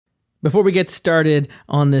Before we get started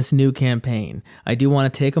on this new campaign, I do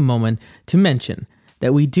want to take a moment to mention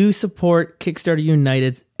that we do support Kickstarter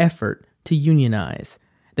United's effort to unionize.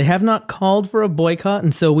 They have not called for a boycott,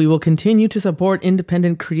 and so we will continue to support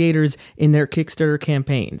independent creators in their Kickstarter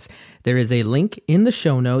campaigns. There is a link in the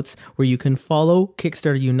show notes where you can follow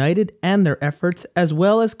Kickstarter United and their efforts, as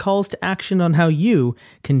well as calls to action on how you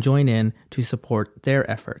can join in to support their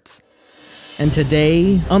efforts. And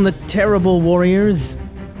today, on the Terrible Warriors,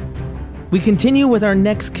 we continue with our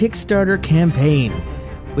next Kickstarter campaign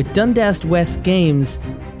with Dundas West Games'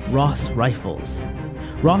 Ross Rifles.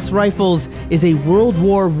 Ross Rifles is a World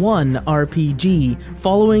War I RPG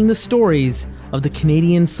following the stories of the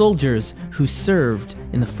Canadian soldiers who served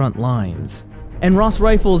in the front lines. And Ross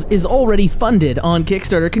Rifles is already funded on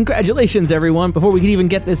Kickstarter. Congratulations, everyone. Before we can even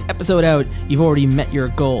get this episode out, you've already met your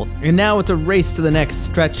goal. And now it's a race to the next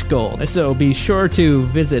stretch goal. So be sure to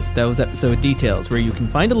visit those episode details where you can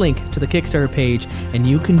find a link to the Kickstarter page and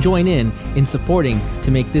you can join in supporting to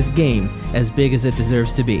make this game as big as it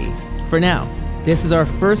deserves to be. For now, this is our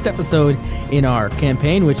first episode in our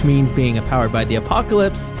campaign, which means being Powered by the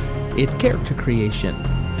Apocalypse, it's character creation.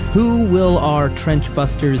 Who will our trench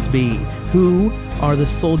busters be? Who are the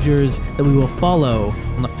soldiers that we will follow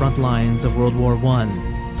on the front lines of World War I?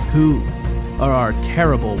 Who are our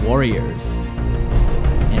terrible warriors?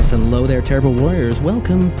 Yes, hello there, terrible warriors.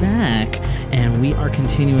 Welcome back. And we are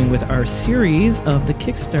continuing with our series of the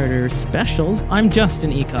Kickstarter specials. I'm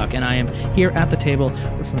Justin Eacock, and I am here at the table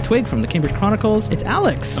from Twig from the Cambridge Chronicles. It's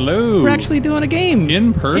Alex. Hello. We're actually doing a game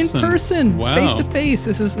in person. Wow. Face to face.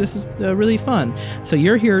 This is really fun. So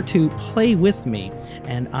you're here to play with me,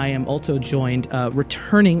 and I am also joined,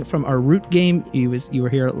 returning from our Root game. You were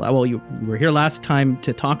here. Well, you were here last time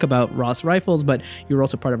to talk about Ross Rifles, but you were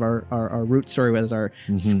also part of our Root story as our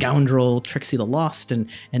scoundrel Trixie the Lost, and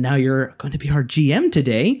now you're going to be our GM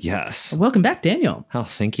today. Yes. Welcome back, Daniel. Oh,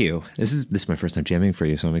 thank you. This is my first time jamming for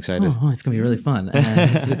you, so I'm excited. Oh, it's going to be really fun.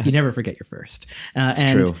 You never forget your first.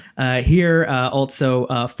 It's true. Here,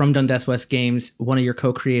 also from Dundas West Games, one of your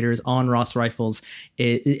co-creators on Ross Rifles.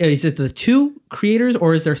 Is it the two creators,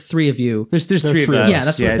 or is there three of you? There's three of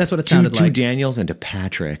us. Yeah, that's what it sounded like. Two Daniels and a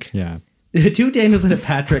Patrick. Yeah. Two Daniels and a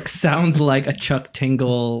Patrick sounds like a Chuck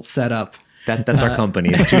Tingle setup. That's our company.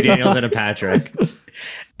 It's two Daniels and a Patrick.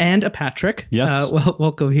 And a Patrick. Yes.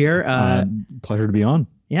 Welcome here. Pleasure to be on.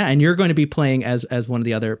 Yeah, and you're going to be playing as one of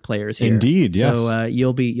the other players here. Indeed, yes. So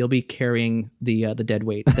you'll be carrying the dead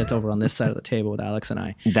weight that's over on this side of the table with Alex and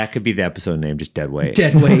I. That could be the episode name, just Dead Weight.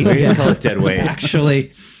 Dead Weight. We just call it Dead Weight.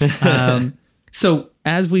 Actually. So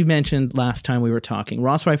as we mentioned last time we were talking,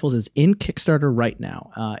 Ross Rifles is in Kickstarter right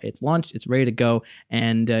now. It's launched, it's ready to go,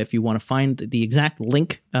 and if you want to find the exact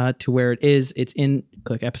link to where it is, it's in,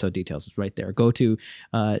 click episode details, it's right there. Go to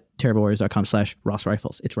terriblewarriors.com/Ross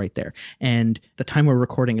Rifles. It's right there. And the time we're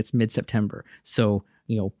recording, it's mid-September. So,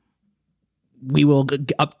 we will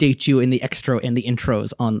update you in the extra and the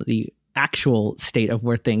intros on the actual state of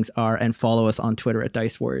where things are, and follow us on Twitter at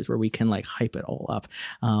Dice Warriors, where we can hype it all up.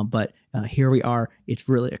 But here we are. It's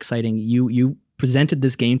really exciting. You presented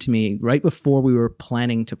this game to me right before we were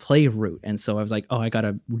planning to play Root, and so I was like, I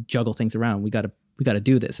gotta juggle things around. We gotta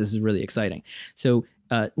do this. This is really exciting. So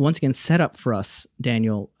once again, set up for us,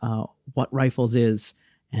 Daniel, what Rifles is,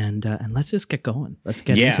 and let's just get going. Let's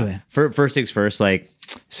get into it. First things first.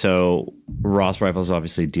 So Ross Rifles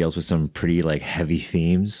obviously deals with some pretty heavy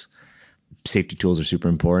themes. Safety tools are super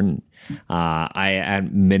important. I,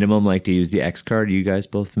 at minimum, like to use the X card. Are you guys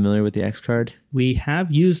both familiar with the X card? We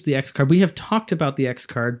have used the X card. We have talked about the X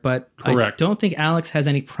card, but Correct. I don't think Alex has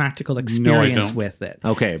any practical experience with it.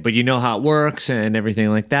 Okay, but you know how it works and everything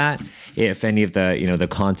like that. If any of the the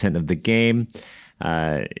content of the game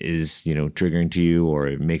is triggering to you, or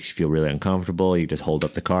it makes you feel really uncomfortable, you just hold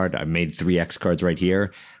up the card. I made 3 X cards right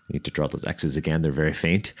here. We need to draw those X's again. They're very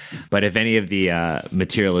faint. But if any of the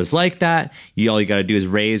material is like that, all you got to do is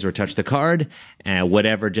raise or touch the card, and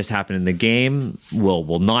whatever just happened in the game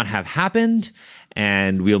will not have happened,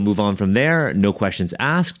 and we'll move on from there. No questions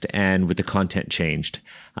asked, and with the content changed.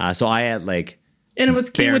 So I had And what's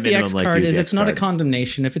key with the X card is it's not a card.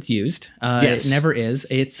 condemnation if it's used. Yes. It never is.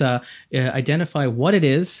 It's identify what it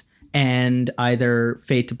is and either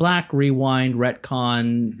fade to black, rewind,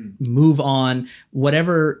 retcon, move on,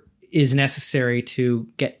 whatever is necessary to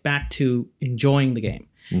get back to enjoying the game.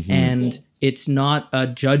 And it's not a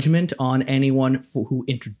judgment on anyone who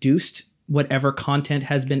introduced whatever content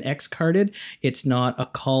has been X-carded. It's not a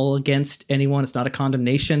call against anyone. It's not a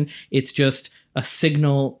condemnation. It's just a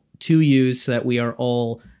signal to use so that we are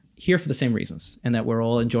all here for the same reasons and that we're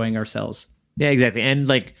all enjoying ourselves Yeah, exactly. And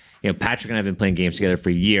like, Patrick and I have been playing games together for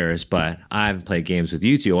years, but I've played games with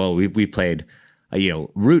you two. Well, we played,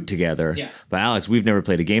 Root together. Yeah. But Alex, we've never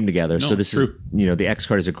played a game together. No, so this true. is, the X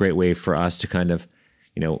card is a great way for us to kind of,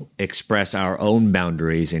 express our own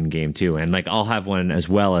boundaries in game too. And like, I'll have one as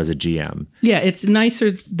well as a GM. Yeah, it's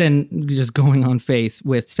nicer than just going on faith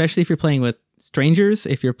with, especially if you're playing with strangers.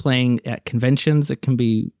 If you're playing at conventions, it can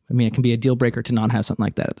be a deal breaker to not have something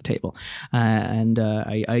like that at the table.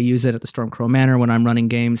 I use it at the Stormcrow Manor when I'm running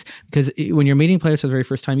games, because when you're meeting players for the very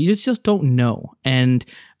first time, you just don't know, and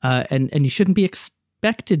you shouldn't be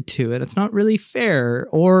expected to. And it's not really fair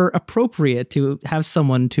or appropriate to have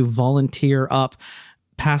someone to volunteer up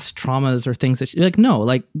past traumas or things that like, no,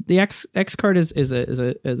 like the X card is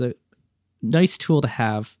a nice tool to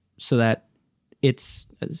have, so that it's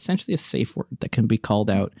essentially a safe word that can be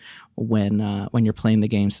called out when you're playing the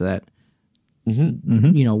game, so that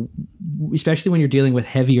especially when you're dealing with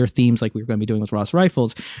heavier themes like we're going to be doing with Ross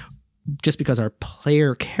Rifles, just because our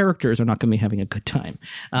player characters are not going to be having a good time,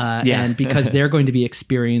 and because they're going to be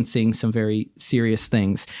experiencing some very serious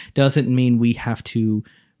things, doesn't mean we have to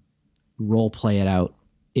role play it out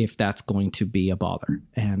if that's going to be a bother,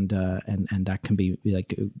 and that can be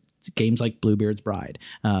like games like Bluebeard's Bride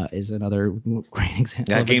is another great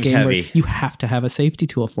example. That of game's a game heavy. where you have to have a safety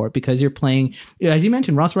tool for it, because you're playing, as you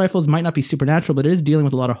mentioned, Ross Rifles might not be supernatural, but it is dealing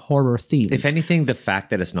with a lot of horror themes. If anything, the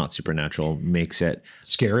fact that it's not supernatural makes it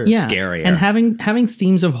Scarier. scarier. And having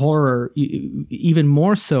themes of horror, even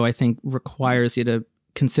more so, I think, requires you to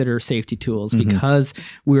consider safety tools, because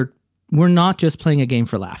we're not just playing a game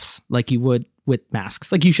for laughs like you would with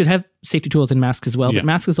masks. Like, you should have safety tools in masks as well, but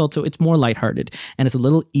masks is also, it's more lighthearted, and it's a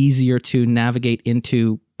little easier to navigate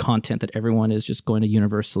into content that everyone is just going to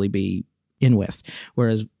universally be in with.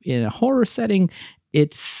 Whereas in a horror setting,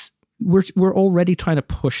 we're already trying to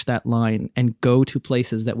push that line and go to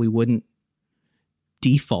places that we wouldn't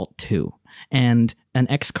default to. And an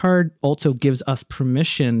X card also gives us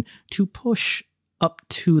permission to push up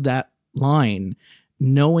to that line,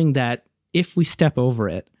 knowing that if we step over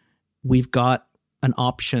it, we've got an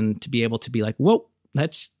option to be able to be like, whoa,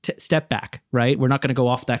 let's step back, right? We're not going to go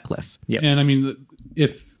off that cliff. Yep. And I mean,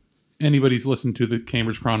 if anybody's listened to the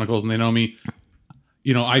Cambridge Chronicles and they know me,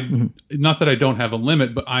 not that I don't have a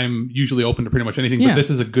limit, but I'm usually open to pretty much anything. But this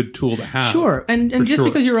is a good tool to have. Sure, and just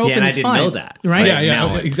because you're open, and I is didn't fine, know that, right?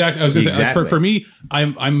 Yeah, exactly. I was going to say, Exactly. for me,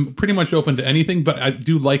 I'm pretty much open to anything, but I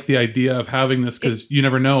do like the idea of having this, because you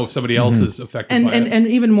never know if somebody else is affected by it. And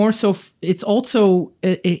even more so, it's also,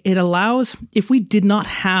 it allows, if we did not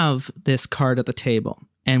have this card at the table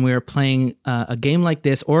and we were playing a game like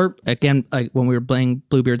this, or again, when we were playing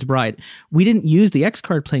Bluebeard's Bride, we didn't use the X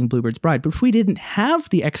card playing Bluebeard's Bride, but if we didn't have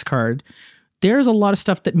the X card, there's a lot of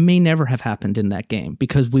stuff that may never have happened in that game,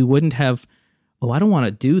 because we wouldn't have, I don't want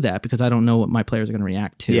to do that because I don't know what my players are going to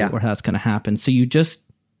react to or how that's going to happen. So you just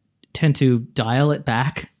tend to dial it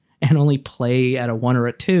back and only play at a 1 or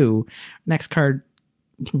a 2. Next card,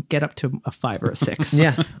 you can get up to a 5 or a 6.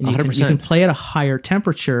 Yeah, 100%. You can play at a higher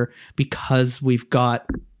temperature because we've got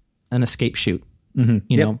an escape chute. You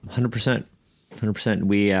know, 100%. 100%.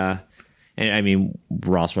 We, and I mean,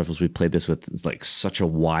 Ross Rifles, we played this with like such a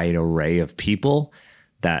wide array of people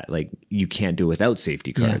that like you can't do it without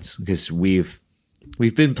safety cards, because we've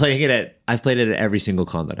been playing it I've played it at every single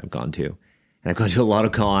con that I've gone to. And I've gone to a lot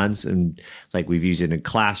of cons, and like we've used it in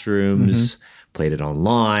classrooms, played it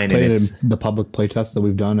online. Played and it in the public playtests that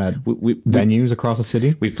we've done at venues across the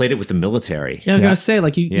city. We've played it with the military. Yeah, I was going to say,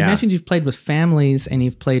 like, you mentioned you've played with families, and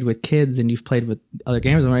you've played with kids, and you've played with other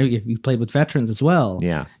gamers, and you've played with veterans as well.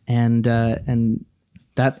 Yeah. And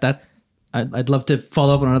that I'd love to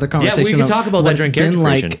follow up on another conversation. Yeah, we can talk about that during character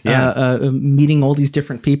creation. Like meeting all these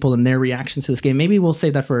different people and their reactions to this game. Maybe we'll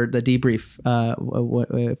save that for the debrief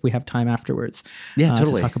if we have time afterwards. Yeah,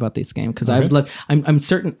 totally. To talk about this game, because I would love. I'm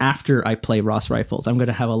certain after I play Ross Rifles, I'm going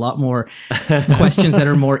to have a lot more questions that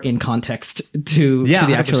are more in context to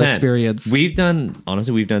the actual 100%. experience. We've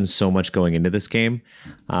done so much going into this game.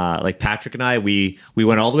 Like Patrick and I, we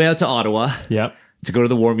went all the way out to Ottawa. Yep. To go to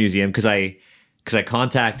the War Museum, because I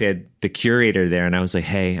contacted the curator there, and I was like,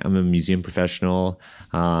 "Hey, I'm a museum professional.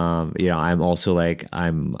 I'm also like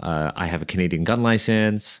I have a Canadian gun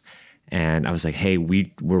license," and I was like, "Hey, we're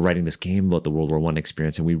writing this game about the World War I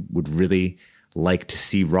experience, and we would really like to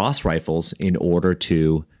see Ross Rifles in order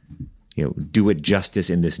to, do it justice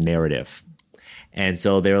in this narrative." And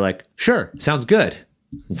so they were like, "Sure, sounds good."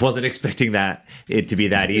 Wasn't expecting it to be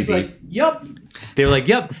that easy. Like, yep. They were like,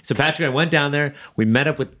 yep. So Patrick and I went down there. We met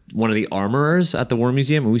up with one of the armorers at the War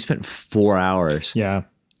Museum, and we spent 4 hours Yeah.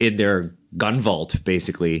 in their gun vault,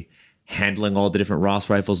 basically handling all the different Ross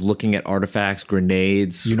rifles, looking at artifacts,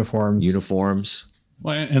 grenades, uniforms.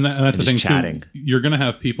 Well, and that's the thing chatting. too. You're going to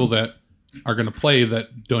have people that are going to play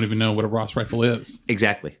that don't even know what a Ross rifle is.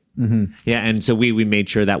 Exactly. Yeah, and so we made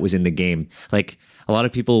sure that was in the game. Like a lot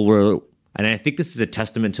of people were, and I think this is a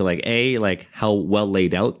testament to like how well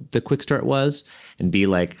laid out the quick start was, and B,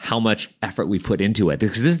 like how much effort we put into it.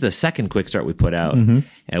 Because this is the second quick start we put out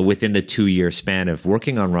within the 2-year span of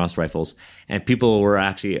working on Ross rifles, and people were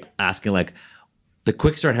actually asking like, the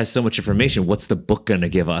quick start has so much information. What's the book going to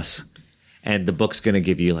give us? And the book's going to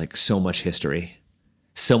give you like so much history,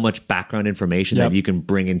 so much background information that you can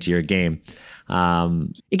bring into your game.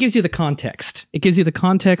 It gives you the context. It gives you the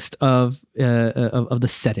context of the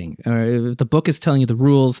setting. If the book is telling you the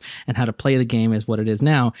rules and how to play the game is what it is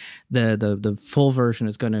now, the full version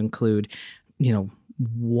is going to include,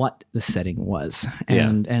 what the setting was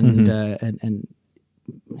and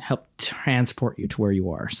help transport you to where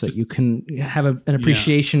you are, so you can have an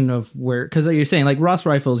appreciation of where. Because you're saying like Ross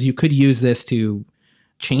rifles, you could use this to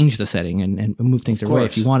change the setting and move things away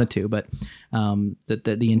if you wanted to, but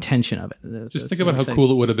the intention of it. Just think about how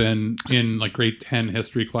cool it would have been in like grade 10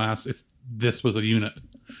 history class if this was a unit.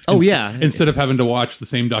 Instead of having to watch the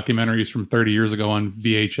same documentaries from 30 years ago on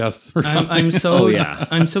VHS or something.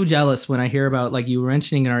 I'm so jealous when I hear about, like you were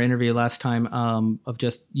mentioning in our interview last time, of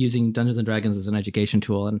just using Dungeons and Dragons as an education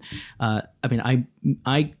tool. And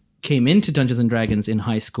I came into Dungeons and Dragons in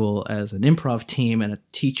high school as an improv team, and a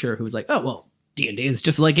teacher who was like, oh, well, D&D is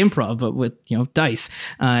just like improv, but with, dice,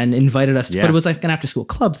 and invited us to, but it was like an after school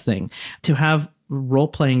club thing to have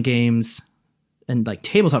role-playing games and like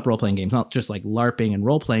tabletop role-playing games, not just like LARPing and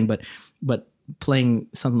role-playing, but playing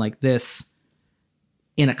something like this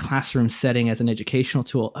in a classroom setting as an educational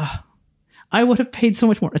tool. I would have paid so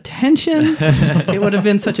much more attention. It would have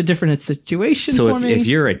been such a different situation for me. So if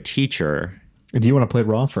you're a teacher, do you want to play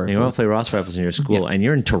Ross rifles? You want to play Ross rifles in your school, and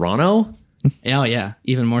you're in Toronto? Oh, yeah.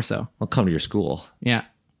 Even more so. I'll come to your school. Yeah.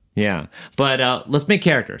 Yeah. But let's make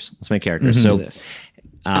characters. So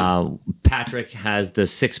Patrick has the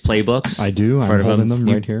 6 playbooks. I do. I'm holding them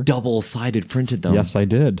right here. Double-sided printed them. Yes, I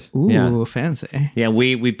did. Ooh, fancy. Yeah,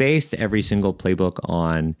 we based every single playbook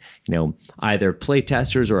on, either play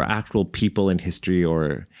testers or actual people in history,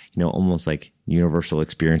 or, almost like universal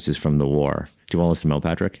experiences from the war. Do you want to list them out,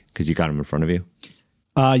 Patrick? Because you got them in front of you.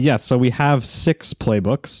 Yes, so we have 6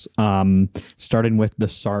 playbooks, starting with the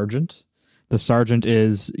sergeant. The sergeant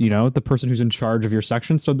is, the person who's in charge of your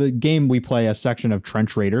section. So the game, we play a section of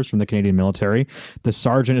trench raiders from the Canadian military. The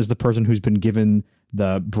sergeant is the person who's been given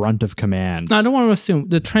the brunt of command. Now, I don't want to assume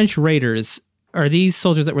the trench raiders are these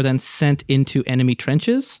soldiers that were then sent into enemy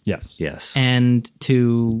trenches. Yes. And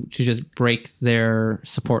to just break their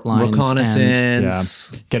support lines,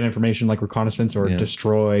 reconnaissance, get information like reconnaissance or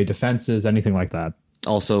destroy defenses, anything like that.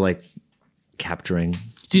 Also, like capturing.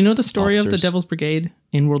 Do you know the story officers of the Devil's Brigade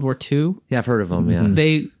in World War II? Yeah, I've heard of them. Yeah.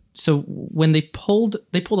 When they pulled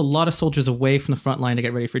a lot of soldiers away from the front line to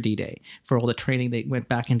get ready for D-Day. For all the training, they went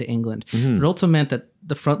back into England. It also meant that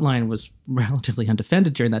the front line was relatively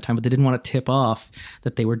undefended during that time, but they didn't want to tip off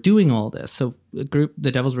that they were doing all this. So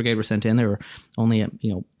the Devil's Brigade were sent in. They were only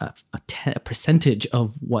a percentage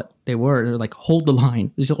of what they were. They were like, hold the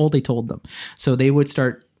line. This is all they told them. So they would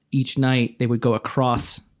start each night. They would go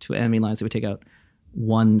across to enemy lines. They would take out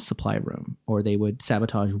one supply room, or they would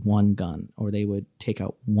sabotage one gun, or they would take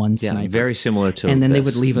out one sniper. Very similar to and then this. They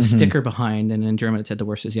would leave a sticker behind, and in German it said the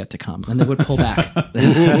worst is yet to come, and they would pull back.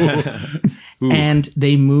 And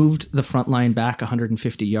they moved the front line back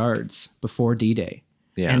 150 yards before D-Day.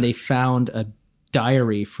 And they found a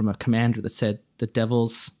diary from a commander that said, the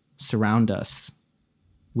devils surround us,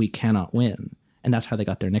 we cannot win. And that's how they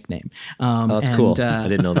got their nickname. That's cool. I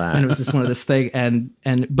didn't know that. And it was just one of this thing,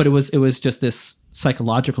 but it was just this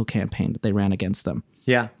psychological campaign that they ran against them.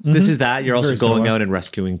 Yeah, so this is that. You're also going out and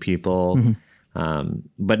rescuing people,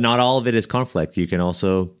 but not all of it is conflict. You can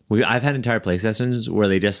also. I've had entire play sessions where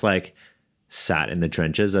they just like sat in the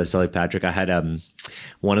trenches. I was telling Patrick, I had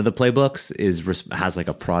one of the playbooks has like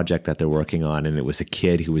a project that they're working on, and it was a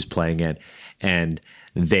kid who was playing it, and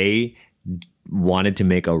they wanted to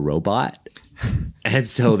make a robot. And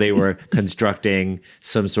so they were constructing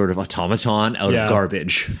some sort of automaton out of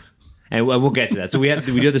garbage. And we'll get to that. So we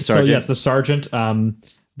do the sergeant. So yes, the sergeant,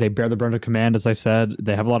 they bear the brunt of command, as I said.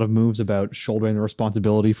 They have a lot of moves about shouldering the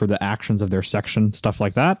responsibility for the actions of their section, stuff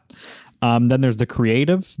like that. Then there's the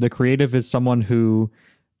creative. The creative is someone who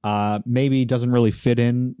maybe doesn't really fit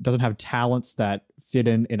in, doesn't have talents that fit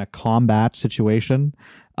in a combat situation.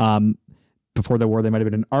 Before the war, they might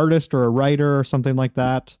have been an artist or a writer or something like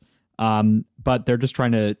that. But they're just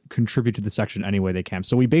trying to contribute to the section any way they can.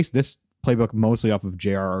 So we base this playbook mostly off of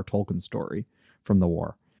J.R.R. Tolkien's story from the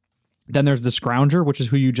war. Then there's the Scrounger, which is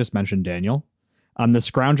who you just mentioned, Daniel. The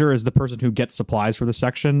Scrounger is the person who gets supplies for the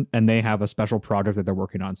section, and they have a special project that they're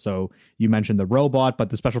working on. So you mentioned the robot, but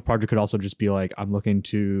the special project could also just be like, I'm looking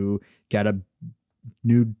to get a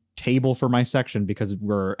new table for my section because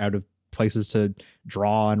we're out of places to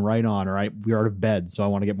draw and write on, or we're out of beds, so I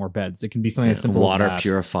want to get more beds. It can be something as simple water as that.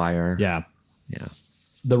 purifier. Yeah. Yeah.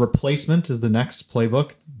 The Replacement is the next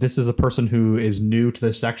playbook. This is a person who is new to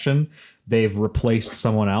the section. They've replaced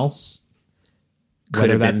someone else.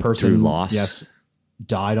 Could have been through loss. Yes,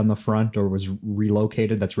 died on the front or was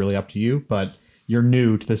relocated. That's really up to you. But you're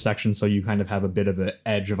new to the section, so you kind of have a bit of an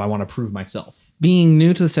edge of I want to prove myself. Being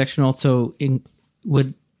new to the section also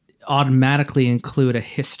would automatically include a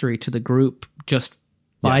history to the group just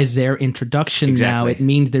by their introduction. Exactly. Now it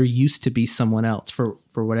means there used to be someone else for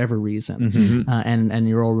whatever reason, and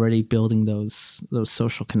you're already building those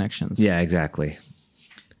social connections. Yeah, exactly.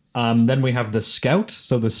 Then we have the Scout.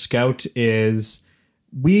 So the Scout is,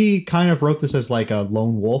 we kind of wrote this as like a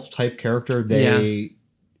lone wolf type character. They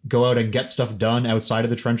go out and get stuff done outside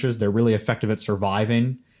of the trenches. They're really effective at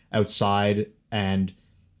surviving outside, and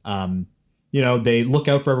they look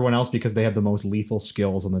out for everyone else because they have the most lethal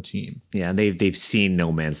skills on the team. Yeah, they've seen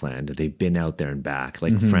no man's land. They've been out there and back,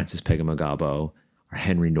 like Francis Pegamagabo or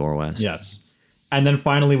Henry Norwest. Yes. And then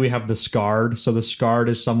finally we have the Scarred. So the Scarred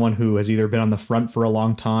is someone who has either been on the front for a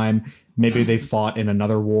long time, maybe they fought in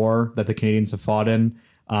another war that the Canadians have fought in,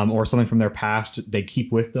 or something from their past they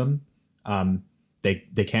keep with them.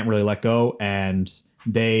 They can't really let go, and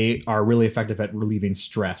they are really effective at relieving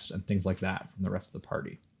stress and things like that from the rest of the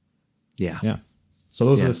party. Yeah. So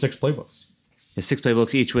those are the 6 playbooks. The 6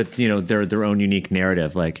 playbooks, each with their own unique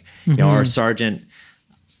narrative. Like our sergeant,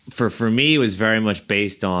 for me, was very much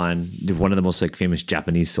based on one of the most famous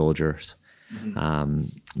Japanese soldiers,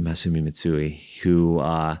 Masumi Mitsui, who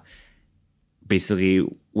basically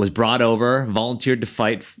was brought over, volunteered to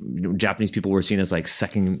fight. Japanese people were seen as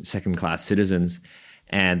second class citizens,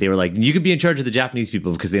 and they were like, you could be in charge of the Japanese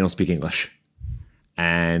people because they don't speak English,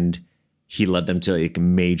 and he led them to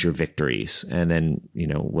major victories, and then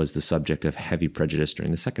was the subject of heavy prejudice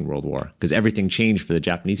during the Second World War because everything changed for the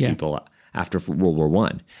Japanese people after World War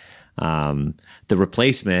One. The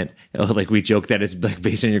Replacement, we joke that it's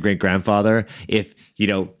based on your great grandfather. If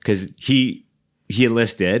because he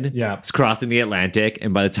enlisted, was crossing the Atlantic,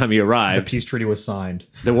 and by the time he arrived, the peace treaty was signed.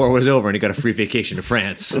 The war was over, and he got a free vacation to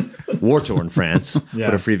France, war-torn France,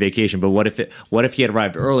 but a free vacation. But what if he had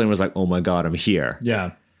arrived early and was like, oh my God, I'm here?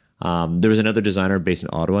 Yeah. There was another designer based in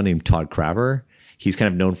Ottawa named Todd Craver. He's kind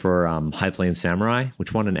of known for High Plains Samurai,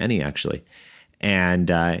 which won an Emmy actually.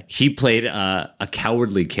 And he played a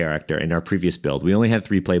cowardly character in our previous build. We only had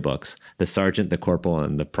 3 playbooks, the sergeant, the corporal,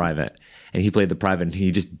 and the private. And he played the private, and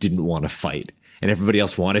he just didn't want to fight. And everybody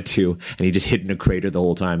else wanted to, and he just hid in a crater the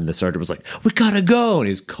whole time. And the sergeant was like, we gotta go. And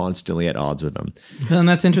he's constantly at odds with them. And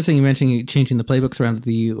that's interesting. You mentioned changing the playbooks around.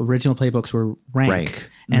 The original playbooks were rank.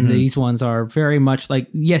 And these ones are very much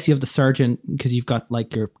yes, you have the sergeant because you've got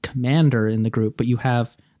your commander in the group, but you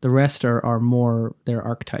have the rest are more, they're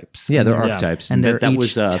archetypes. Yeah, they're archetypes. And they're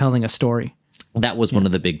each telling a story. That was one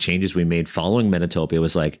of the big changes we made following Metatopia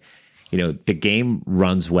was the game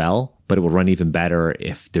runs well, but it will run even better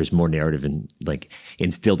if there's more narrative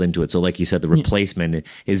instilled into it. So like you said, the Replacement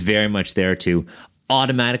is very much there to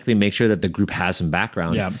automatically make sure that the group has some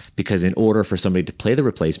background. Yeah. Because in order for somebody to play the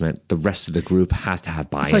Replacement, the rest of the group has to have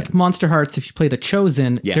buy-in. It's like Monster Hearts. If you play the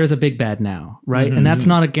Chosen, there's a big bad now, right? And that's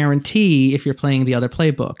not a guarantee if you're playing the other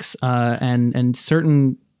playbooks. And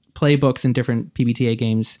certain playbooks in different PBTA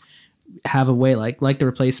games have a way like the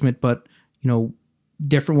Replacement, but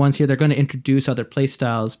different ones here. They're going to introduce other play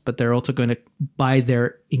styles, but they're also going to, by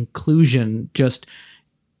their inclusion, just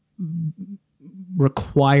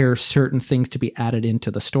require certain things to be added into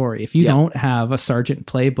the story. If you don't have a sergeant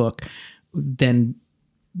playbook, then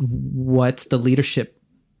what's the leadership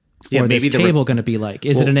for this table going to be like?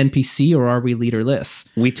 Is it an NPC or are we leaderless?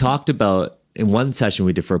 We talked about in one session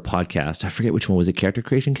we did for a podcast. I forget which one was it. Character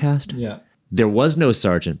Creation Cast. Yeah. There was no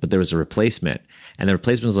sergeant, but there was a replacement. And the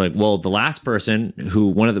replacement was like, well, the last person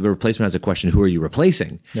one of the replacement has a question, who are you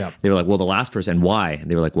replacing? Yeah. They were like, well, the last person, why?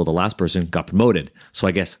 And they were like, well, the last person got promoted. So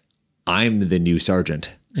I guess I'm the new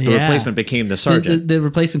sergeant. So the replacement became the sergeant. The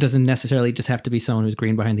replacement doesn't necessarily just have to be someone who's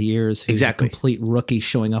green behind the ears, who's a complete rookie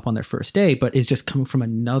showing up on their first day, but is just coming from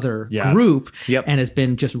another group and has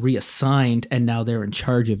been just reassigned, and now they're in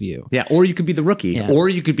charge of you. Yeah, or you could be the rookie. Or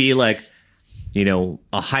you could be like, a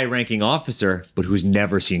high-ranking officer, but who's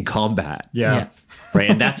never seen combat. Yeah. Right,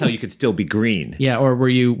 and that's how you could still be green. Yeah, or were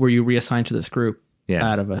you reassigned to this group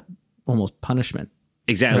out of a almost punishment?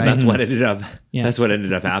 Exactly. Right. That's what ended up. Yeah. That's what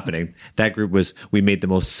ended up happening. That group we made the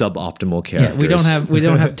most suboptimal characters. Yeah, we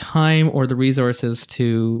don't have time or the resources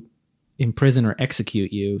to imprison or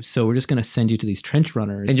execute you, so we're just going to send you to these trench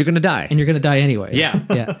runners, and you're going to die. and you're going to die anyways. Yeah.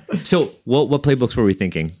 Yeah. So what playbooks were we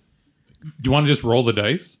thinking? Do you want to just roll the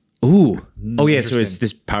dice? Ooh. Oh yeah. So it's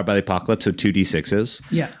this Powered by the Apocalypse. So 2d6s.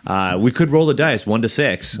 Yeah. We could roll the dice 1 to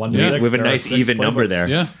 6. 1 to We 6, have a there are nice 6 even number playbooks. there.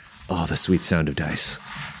 Yeah. Oh, the sweet sound of dice.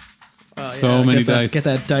 So many dice. Get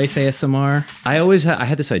that dice ASMR. I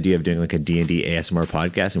had this idea of doing like a D&D ASMR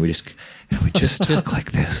podcast, and we just talk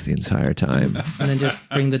like this the entire time. And then just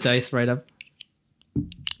bring the dice right up.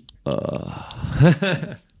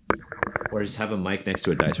 Or just have a mic next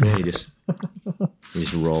to a dice roll. You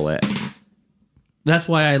just roll it. That's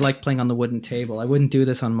why I like playing on the wooden table. I wouldn't do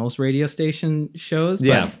this on most radio station shows, but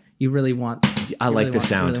Yeah. you really want... I like the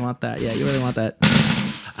sound. You really want that. Yeah, you really want that.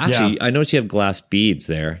 Actually, Yeah. I noticed you have glass beads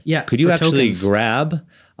there. Yeah, Could you for actually tokens. grab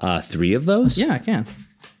 3 of those? Yeah, I can.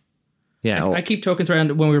 Yeah. I keep tokens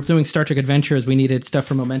around. When we were doing Star Trek Adventures, we needed stuff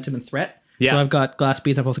for momentum and threat. Yeah. So I've got glass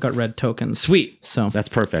beads. I've also got red tokens. Sweet. So That's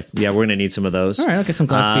perfect. Yeah, we're going to need some of those. all right, I'll get some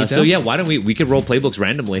glass beads. So out. yeah, why don't we could roll playbooks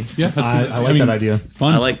randomly? Yeah, that's I like that idea. It's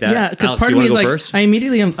fun. I like that. Yeah, because Alex, part do of you me want is to go like, first? I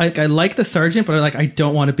immediately am like, I like the sergeant, but I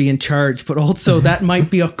don't want to be in charge. But also, that might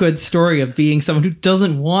be a good story of being someone who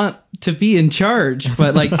doesn't want to be in charge.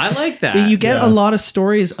 But like, I like that. But you get Yeah. a lot of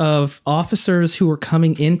stories of officers who are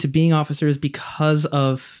coming into being officers because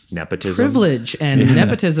of Nepotism. privilege and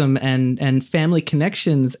nepotism and family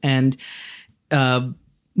connections and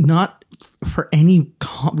not for any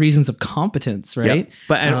reasons of competence, right? Yep.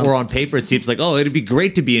 But or on paper, it seems like, oh, it'd be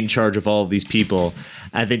great to be in charge of all of these people,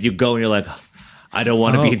 and then you go and you're like, I don't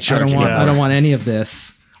want to be in charge anymore, I don't want any of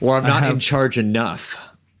this. or I'm not have- in charge enough.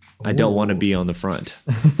 I don't want to be on the front.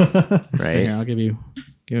 Right?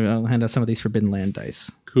 Here, I'll hand out some of these Forbidden Land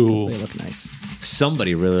dice. Cool. They look nice.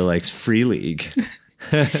 Somebody really likes Free League.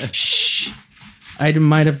 Shh. I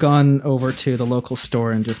might have gone over to the local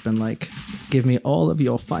store and just been like, give me all of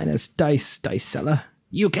your finest dice seller.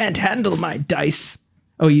 You can't handle my dice.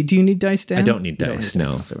 Oh, do you need dice, Dan? I don't need You dice,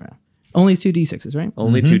 no. So, only 2 D6s, right?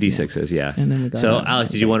 Only 2 d6s, yeah. And then we got So, that. Alex,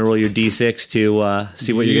 did you want to roll your d6 to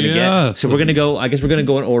see what you're going to get? Yes. So we're going to go. I guess we're going to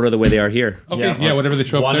go in order the way they are here. Okay, yeah, whatever they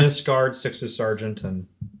show up 1 there. is guard, 6 is sergeant, and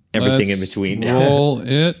Everything in Let's between. Roll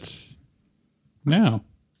it now.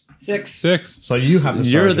 6. 6. so you have the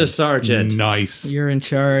You're sergeant. the sergeant. Nice. You're in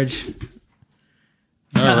charge.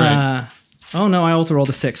 All right. Oh no, I also rolled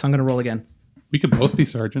a 6. I'm going to roll again. We could both be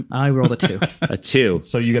sergeant. I rolled a 2. A 2.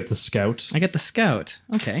 So you get the scout, I get the scout.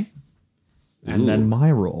 Okay. and then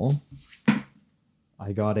my roll.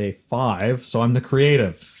 I got a 5, so I'm the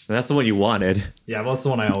creative. That's the one you wanted. Yeah, well, that's the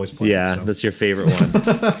one I always play. Yeah, so. that's your favorite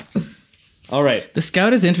one. All right. The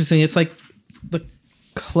scout is interesting. It's like the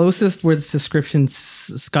closest where this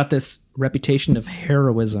description's got this reputation of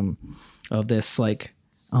heroism, of this like,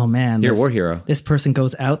 oh man, You're a this- war hero. This person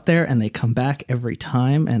goes out there and they come back every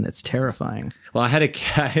time, and it's terrifying. Well, I had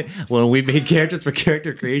a when we made characters for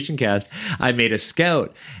Character Creation Cast, I made a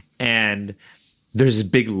scout, and there's this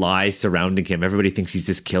big lie surrounding him. Everybody thinks he's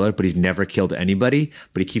this killer, but he's never killed anybody.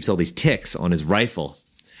 But he keeps all these ticks on his rifle,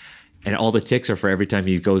 and all the ticks are for every time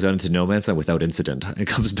he goes out into no man's land without incident and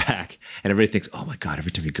comes back. And everybody thinks, oh my god,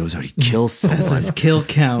 every time he goes out, he kills someone. His kill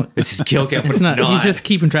count. It's his kill count, but It's it's not. He's just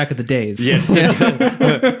keeping track of the days. Yes.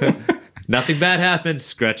 Nothing bad happened.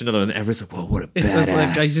 Scratch another one. Everyone's like, whoa, what a It's badass. just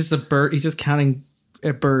like he's just a bird. He's just counting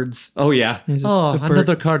birds. Oh, yeah. just Oh, a bird.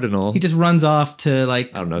 another cardinal. He just runs off to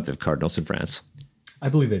like. I don't know if they have cardinals in France. I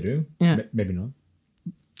believe they do. Yeah. Maybe not.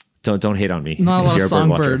 Don't hate on me. Not a if lot you're of bird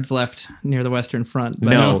watcher. songbirds left near the Western Front. But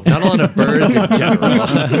No, not a lot of birds in general.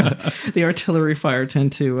 the artillery fire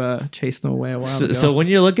tend to chase them away a while ago. So when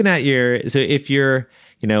you're looking at if you're,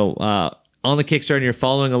 on the Kickstarter and you're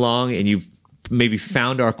following along and you've maybe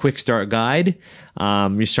found our quick start guide,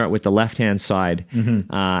 you start with the left-hand side. And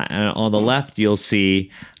on the left, you'll see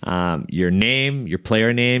your name, your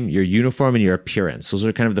player name, your uniform, and your appearance. Those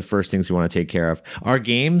are kind of the first things we want to take care of. Our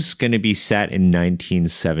game's going to be set in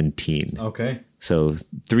 1917. Okay. So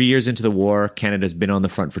 3 years into the war, Canada's been on the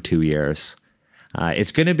front for 2 years.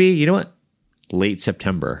 It's going to be, you know what? Late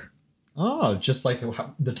September. Oh, just like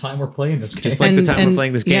the time we're playing this game. Just like the time we're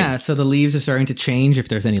playing this game. Yeah, so the leaves are starting to change if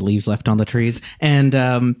there's any leaves left on the trees. And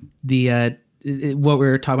what we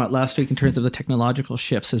were talking about last week in terms of the technological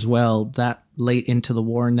shifts as well, that late into the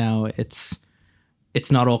war now, it's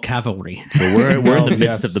not all cavalry. So we're in the midst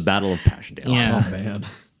yes. of the Battle of Passchendaele. Yeah. Oh man.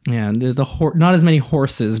 Yeah, and not as many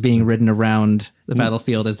horses being ridden around the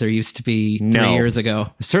battlefield as there used to be 3 years ago.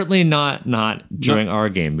 Certainly not during our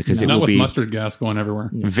game, because it Not will with be mustard gas going everywhere.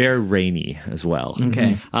 very rainy as well.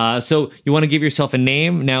 Okay. So you want to give yourself a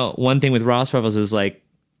name. Now, one thing with Ross Rifles is like,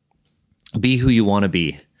 be who you want to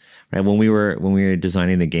be. Right? When we were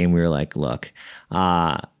designing the game, we were like, look,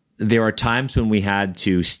 there are times when we had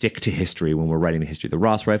to stick to history when we're writing the history, the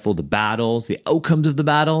Ross Rifle, the battles, the outcomes of the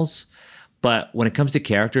battles. But when it comes to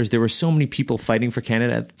characters, there were so many people fighting for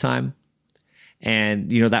Canada at the time. And,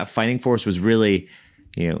 that fighting force was really,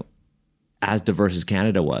 as diverse as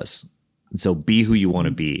Canada was. And so be who you want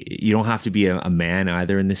to be. You don't have to be a man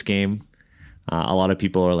either in this game. A lot of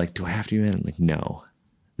people are like, do I have to be a man? I'm like, no.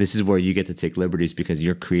 This is where you get to take liberties because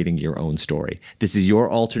you're creating your own story. This is your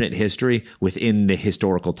alternate history within the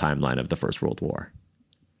historical timeline of the First World War.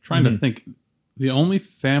 Trying to think, the only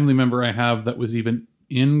family member I have that was even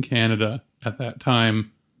in Canada at that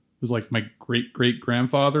time was like my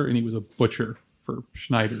great-great-grandfather, and he was a butcher for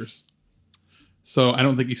Schneider's. So I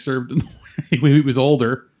don't think he served in the war. He was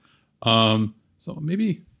older. So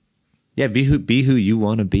maybe... Yeah, be who you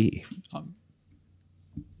want to be.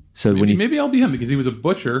 So maybe I'll be him because he was a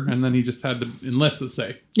butcher, and then he just had to enlist, let's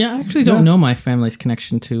say. Yeah, I actually don't know my family's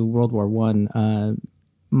connection to World War One.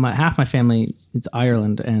 Half my family is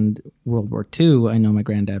Ireland, and World War II, I know my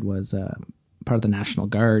granddad was part of the National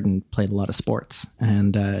Guard and played a lot of sports,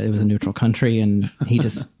 and it was a neutral country, and he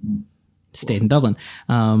just stayed in Dublin.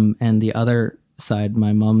 And the other side,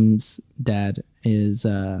 my mom's dad is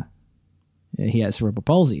he has cerebral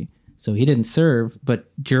palsy, so he didn't serve.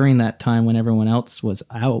 But during that time, when everyone else was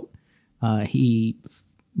out, he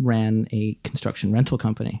ran a construction rental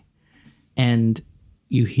company, and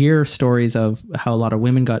you hear stories of how a lot of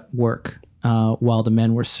women got work while the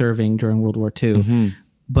men were serving during World War II. Mm-hmm.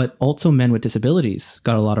 But also men with disabilities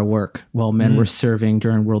got a lot of work while men were serving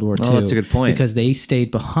during World War II. Oh, that's a good point. Because they stayed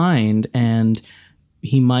behind, and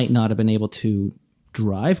he might not have been able to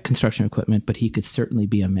drive construction equipment, but he could certainly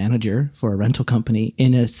be a manager for a rental company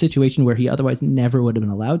in a situation where he otherwise never would have been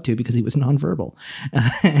allowed to because he was nonverbal.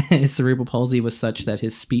 His cerebral palsy was such that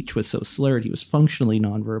his speech was so slurred, he was functionally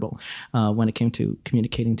nonverbal when it came to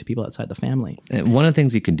communicating to people outside the family. And one of the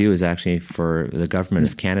things you can do is actually, for the government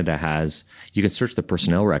of Canada you can search the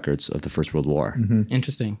personnel records of the First World War. Mm-hmm.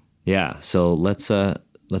 Interesting. Yeah, so let's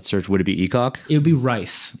search. Would it be ECOG? It would be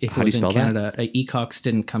Rice if How it was do you in spell Canada. ECOX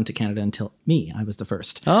didn't come to Canada until me. I was the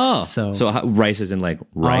first. Oh, so Rice is in like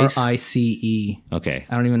rice? RICE. Okay.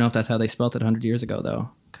 I don't even know if that's how they spelt it 100 years ago,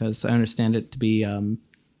 though, because I understand it to be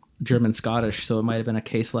German-Scottish, so it might have been a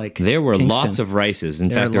case like There were Kingston. Lots of Rices. In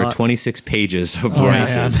fact, there are 26 pages of Yeah.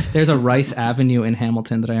 Rices. There's a Rice Avenue in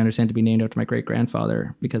Hamilton that I understand to be named after my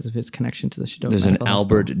great-grandfather because of his connection to the Shadow. There's an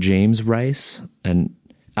Albert James Rice, an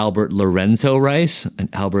Albert Lorenzo Rice, an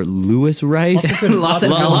Albert Lewis Rice. Lots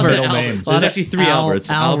of Lots Albert. of Alberts. There's actually three Alberts.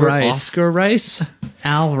 Albert Rice. Oscar Rice.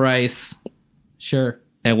 Al Rice. Sure.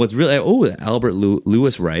 And what's really, Albert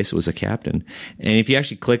Lewis Rice was a captain. And if you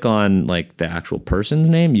actually click on like the actual person's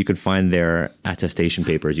name, you can find their attestation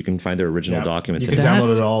papers. You can find their original documents. You can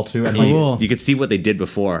download it all too. And Cool. You can see what they did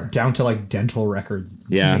before. down to like dental records.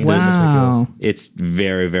 Yeah. Wow. It's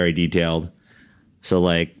very, very detailed. So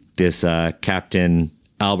like this Captain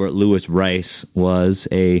Albert Lewis Rice was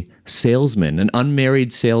a salesman, an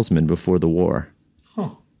unmarried salesman before the war.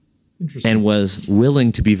 Interesting. And was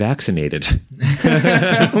willing to be vaccinated.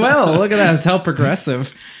 Well, look at that. It's how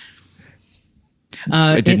progressive.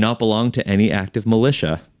 It did not belong to any active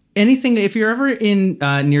militia. Anything, if you're ever in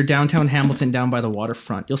near downtown Hamilton, down by the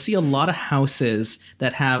waterfront, you'll see a lot of houses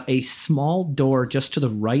that have a small door just to the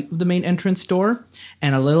right of the main entrance door,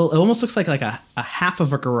 and it almost looks like a half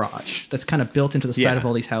of a garage that's kind of built into the side of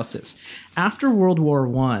all these houses. After World War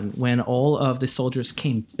I, when all of the soldiers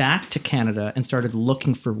came back to Canada and started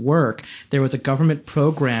looking for work, there was a government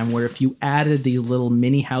program where if you added these little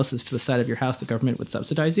mini houses to the side of your house, the government would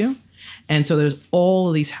subsidize you. And so there's all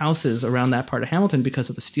of these houses around that part of Hamilton because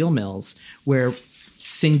of the steel mills where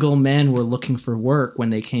single men were looking for work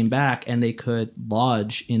when they came back, and they could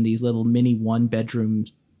lodge in these little mini one-bedroom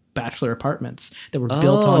bachelor apartments that were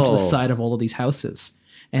built onto the side of all of these houses.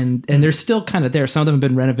 And they're still kind of there. Some of them have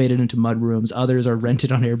been renovated into mud rooms. Others are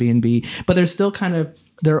rented on Airbnb. But they're still kind of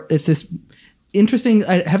there. It's this interesting.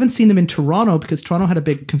 I haven't seen them in Toronto because Toronto had a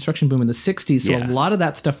big construction boom in the 60s. So a lot of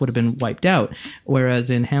that stuff would have been wiped out. Whereas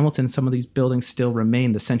in Hamilton, some of these buildings still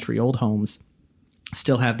remain. The century-old homes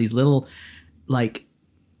still have these little, like,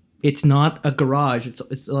 it's not a garage. It's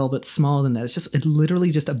a little bit smaller than that. It's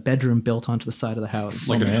literally just a bedroom built onto the side of the house.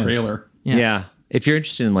 Like a trailer. Yeah. If you're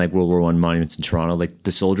interested in like World War I monuments in Toronto, like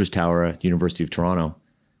the Soldiers Tower at University of Toronto,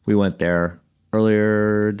 we went there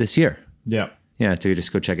earlier this year. Yeah. Yeah, so you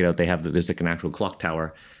just go check it out. There's like an actual clock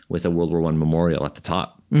tower with a World War I memorial at the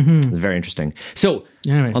top. It's very interesting. So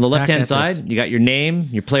Anyway, on the back left-hand at side, this. you got your name,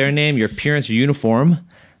 your player name, your appearance, your uniform,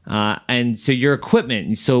 and so your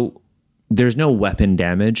equipment. So there's no weapon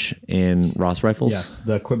damage in Ross rifles. Yes,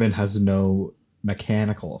 the equipment has no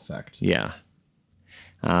mechanical effect. Yeah.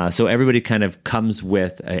 So everybody kind of comes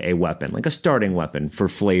with a weapon, like a starting weapon for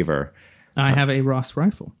flavor. I have a Ross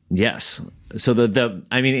rifle. Yes. So when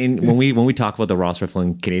we talk about the Ross rifle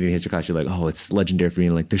in Canadian history class, you're like, oh, it's legendary for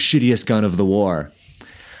being like the shittiest gun of the war.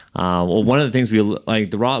 Well, one of the things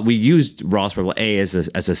we used Ross rifle as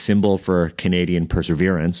a symbol for Canadian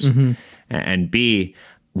perseverance, and B,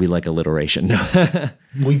 we like alliteration.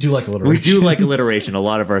 We do like alliteration. We do like alliteration. A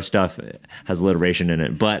lot of our stuff has alliteration in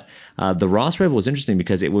it. But the Ross rifle was interesting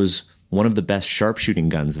because it was one of the best sharpshooting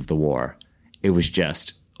guns of the war. It was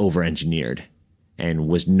just over-engineered and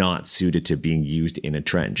was not suited to being used in a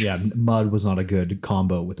trench. Yeah, mud was not a good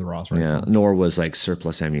combo with the Ross rifle. Yeah, nor was like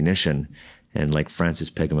surplus ammunition. And like Francis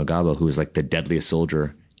Pegamagabo, who was like the deadliest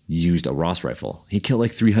soldier, used a Ross rifle. He killed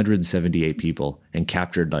like 378 people and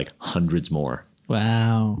captured like hundreds more.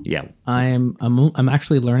 Wow. Yeah. I'm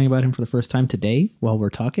actually learning about him for the first time today while we're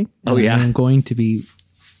talking. Oh, yeah? I'm going to be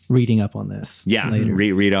reading up on this. Yeah, later.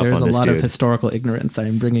 read up There's on this, a lot dude. of historical ignorance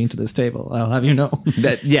I'm bringing to this table. I'll have you know.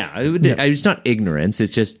 It's not ignorance.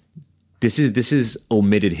 It's just this is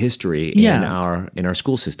omitted history in our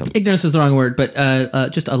school system. Ignorance is the wrong word, but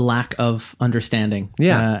just a lack of understanding.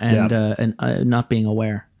 And not being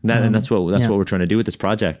aware. And that's what we're trying to do with this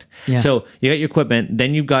project. Yeah. So you got your equipment,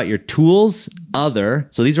 then you've got your tools, so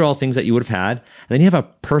these are all things that you would have had. And then you have a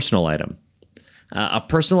personal item. A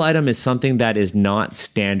personal item is something that is not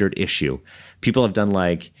standard issue. People have done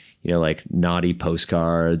like naughty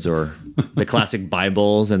postcards or the classic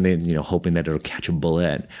Bibles, and then hoping that it'll catch a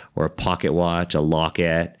bullet, or a pocket watch, a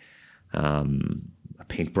locket, a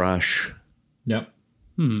paintbrush, Yep.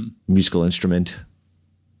 musical instrument.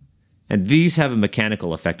 And these have a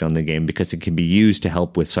mechanical effect on the game because it can be used to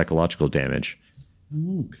help with psychological damage.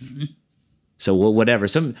 Okay. So whatever.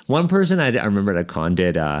 One person I remember at a con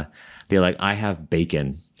did. They're like, I have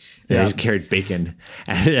bacon. And they just carried bacon,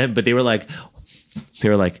 but they were like,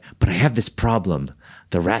 but I have this problem.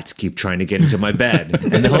 The rats keep trying to get into my bed,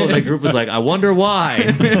 and the whole group was like, I wonder why.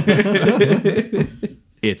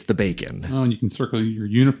 It's the bacon. Oh, and you can circle your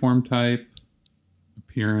uniform type,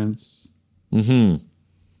 appearance. Mm-hmm.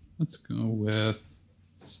 Let's go with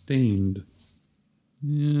stained.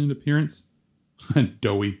 And appearance,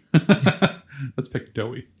 doughy. Let's pick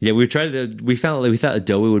doughy. Yeah, we thought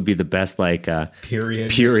doughy would be the best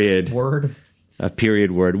period word. A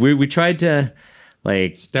period word. We tried to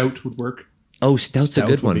Stout would work. Oh, stout's Stout a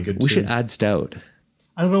good would one. be good We too. should add stout.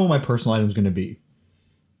 I don't know what my personal item is going to be.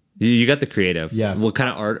 You got the creative. Yes. What kind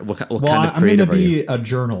of art? What kind of I'm going to creative are you? be a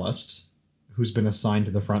journalist who's been assigned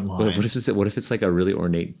to the front line. What if it's like a really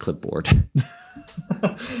ornate clipboard?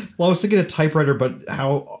 Well, I was thinking a typewriter, but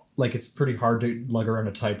how it's pretty hard to lug around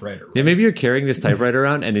a typewriter. Right? Yeah, maybe you're carrying this typewriter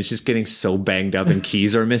around and it's just getting so banged up and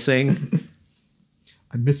keys are missing.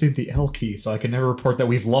 I'm missing the L key, so I can never report that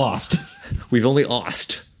we've lost. We've only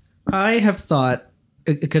lost. I have thought,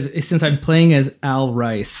 because since I'm playing as Al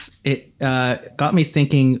Rice, it got me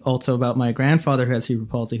thinking also about my grandfather who has cerebral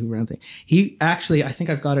palsy, who ran things. He actually, I think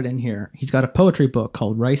I've got it in here. He's got a poetry book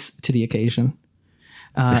called Rice to the Occasion.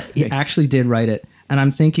 He actually did write it. And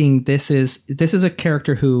I'm thinking this is a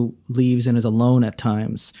character who leaves and is alone at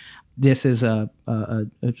times. This is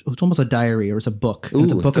it's almost a diary, or it's a book.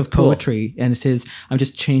 It's a book of poetry, and it's his. I'm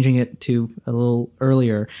just changing it to a little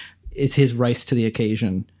earlier. It's his Rice to the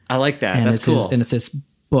Occasion. I like that. And That's cool. And it's this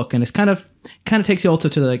book, and it's kind of takes you also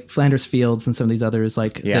to Flanders Fields and some of these others.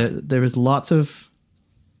 There was lots of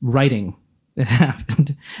writing that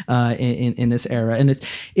happened in this era, and it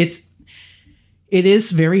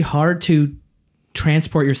is very hard to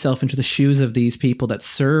transport yourself into the shoes of these people that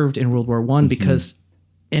served in World War I, because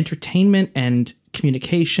entertainment and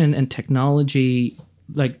communication and technology,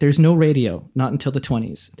 there's no radio, not until the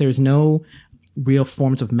 1920s. There's no real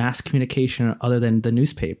forms of mass communication other than the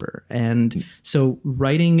newspaper. And so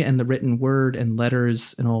writing and the written word and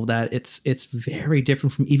letters and all of that, it's very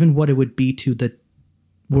different from even what it would be to the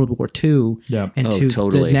World War II and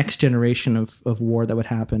totally. The next generation of war that would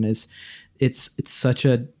happen. It's such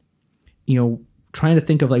a, trying to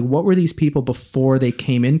think of what were these people before they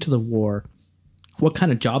came into the war? What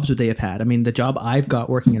kind of jobs would they have had? I mean, the job I've got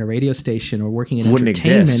working at a radio station or working in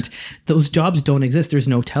entertainment, those jobs don't exist. There's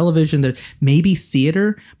no television. There maybe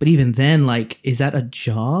theater, but even then, is that a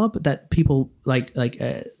job that people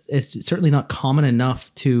it's certainly not common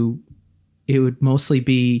enough to? It would mostly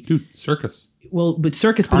be circus. Well, but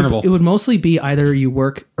circus, but Carnival. it would mostly be either you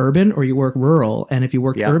work urban or you work rural, and if you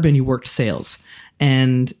worked urban, you worked sales,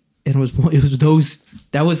 and it was those.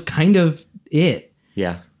 That was kind of it.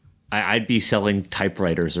 Yeah. I'd be selling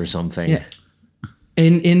typewriters or something. Yeah.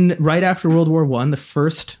 In right after World War I, the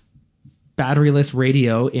first batteryless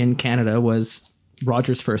radio in Canada was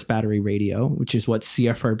Rogers First Battery Radio, which is what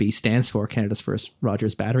CFRB stands for, Canada's First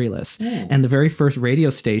Rogers Batteryless. And the very first radio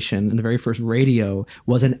station and the very first radio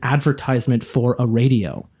was an advertisement for a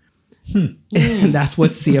radio. And that's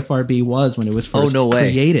what CFRB was when it was first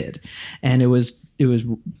created. And it was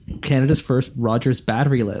Canada's first Rogers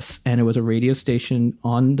Batteryless, and it was a radio station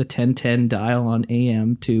on the 1010 dial on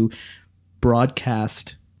AM to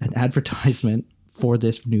broadcast an advertisement for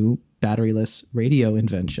this new batteryless radio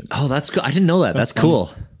invention. Oh, that's cool. I didn't know that. That's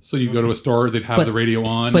cool. So you go to a store, they'd have the radio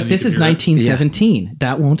on. But and this you is could hear it. 1917.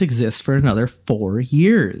 That won't exist for another 4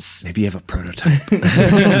 years. Maybe you have a prototype.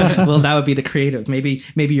 Well, that would be the creative. Maybe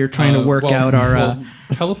you're trying to work out our...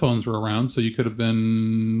 telephones were around, so you could have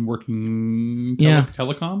been working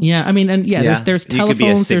telecom. Yeah, I mean, and there's You telephones. could be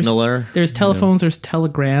a signaler. There's telephones. There's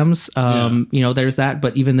telegrams. There's that.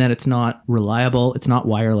 But even then, it's not reliable. It's not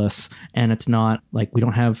wireless, and it's not like we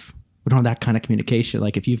don't have that kind of communication.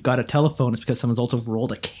 Like if you've got a telephone, it's because someone's also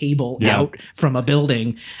rolled a cable out from a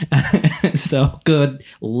building. So good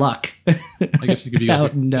luck. I guess you could be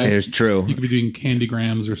It's true. You could be doing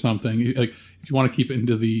candygrams or something. Like if you want to keep it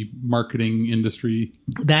into the marketing industry.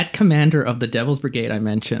 That commander of the Devil's Brigade I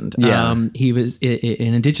mentioned, Yeah. he was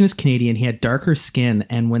an Indigenous Canadian. He had darker skin,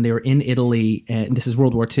 and when they were in Italy, and this is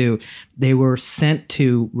World War II, they were sent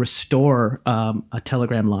to restore a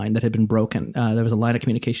telegram line that had been broken. There was a line of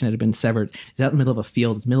communication that had been severed. It was out in the middle of a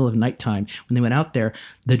field. It was the middle of nighttime. When they went out there,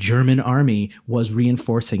 the German army was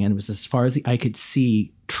reinforcing, and it was as far as the eye could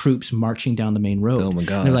see, troops marching down the main road. Oh my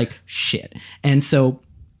God. And they're like, shit. And so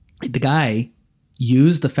the guy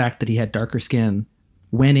used the fact that he had darker skin,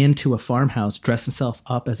 went into a farmhouse, dressed himself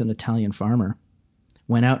up as an Italian farmer,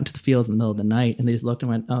 went out into the fields in the middle of the night, and they just looked and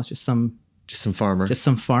went, oh, it's just some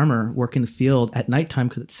farmer working the field at nighttime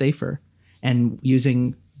because it's safer, and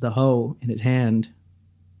using the hoe in his hand,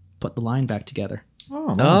 put the line back together.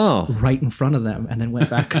 Oh, Right in front of them, and then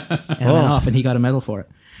went back and went off, and he got a medal for it.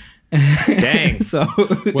 dang. So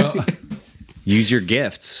Well, Use your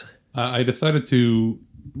gifts. I decided to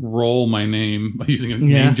roll my name by using a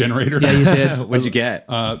name generator. Yeah, you did. What'd you get?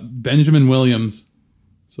 Benjamin Williams.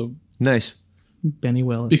 So Nice. Benny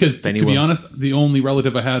Willis. because Benny to be Willis. honest, the only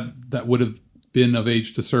relative I had that would have been of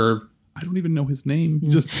age to serve, I don't even know his name.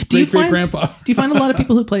 Just great grandpa. Do you find a lot of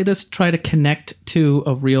people who play this try to connect to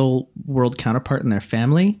a real world counterpart in their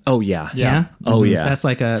family? Oh yeah. Yeah. Oh yeah. That's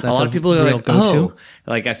like a lot of people are real like, go-to. oh,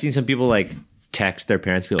 like I've seen some people like text their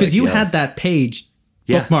parents be like, Because you yo. had that page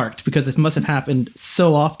bookmarked, because it must have happened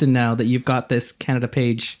so often now that you've got this Canada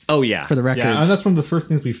page Oh yeah. for the records. Yeah, and that's one of the first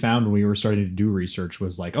things we found when we were starting to do research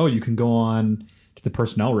was like, oh, you can go on to the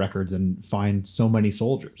personnel records and find so many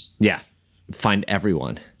soldiers. Yeah. Find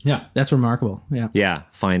everyone. Yeah. That's remarkable. Yeah. Yeah.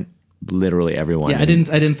 Find literally everyone. Yeah, I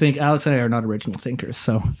didn't think Alex and I are not original thinkers,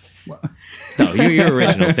 so No, you're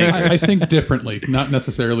original thinkers. I think differently, not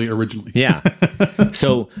necessarily originally. Yeah.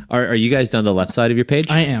 So are you guys down the left side of your page?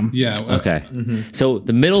 I am. Yeah. Okay. So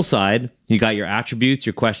the middle side, you got your attributes,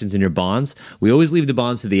 your questions, and your bonds. We always leave the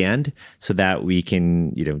bonds to the end so that we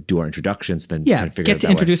can, do our introductions, then Yeah, try to figure get it to that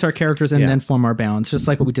way. introduce our characters and then form our balance, just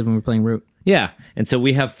like what we did when we were playing Root. Yeah. And so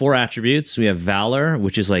we have 4 attributes. We have valor,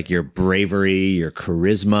 which is like your bravery, your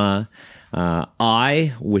charisma.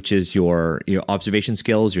 I, which is your observation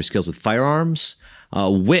skills, your skills with firearms.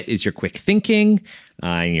 Wit is your quick thinking,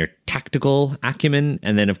 and your tactical acumen.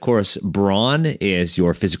 And then, of course, brawn is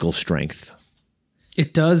your physical strength.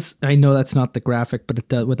 It does. I know that's not the graphic, but it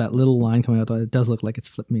does, with that little line coming out, it does look like it's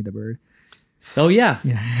Flip Me the Bird. Oh, yeah.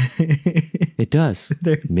 It does.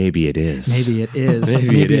 Maybe it is. Maybe it is.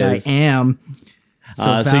 Maybe it is. I am.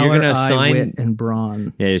 So So valor, you're going to eye, assign wit, and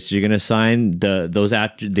brawn. Yeah, so you're going to assign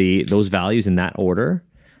those values in that order,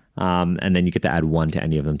 and then you get to add 1 to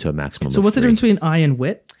any of them to a maximum. So of what's the 3. difference between eye and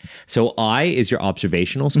wit? So I is your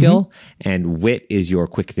observational skill, and wit is your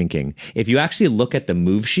quick thinking. If you actually look at the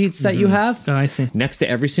move sheets that you have, Oh, I see. next to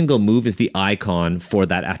every single move is the icon for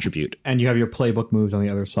that attribute. And you have your playbook moves on the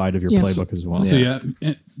other side of your Yes. playbook as well.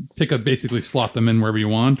 So basically slot them in wherever you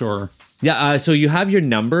want, or Yeah, so you have your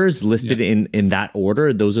numbers listed in that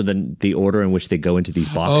order. Those are the order in which they go into these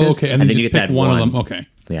boxes. okay, and then you you just get pick that one of them. Okay.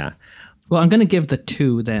 Yeah. Well, I'm going to give the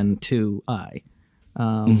 2 then to eye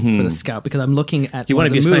for the scout, because I'm looking at You one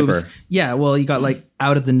wanna of the be a moves. sniper. Yeah, well, you got like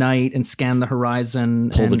out of the night and scan the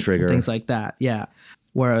horizon, Pull the and trigger. things like that. Yeah.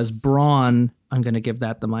 Whereas brawn, I'm going to give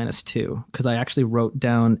that the -2 because I actually wrote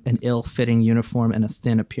down an ill-fitting uniform and a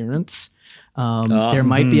thin appearance. There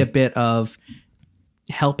might be a bit of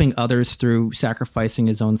helping others through sacrificing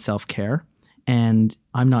his own self-care. And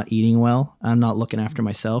I'm not eating well. I'm not looking after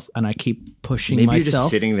myself. And I keep pushing myself. Maybe you're just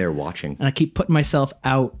sitting there watching. And I keep putting myself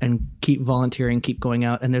out and keep volunteering, keep going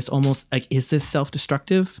out. And there's almost like, is this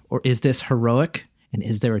self-destructive or is this heroic? And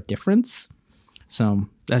is there a difference? So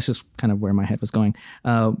that's just kind of where my head was going.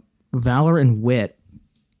 Valor and wit.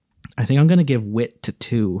 I think I'm going to give wit to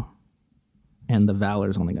 2. And the valor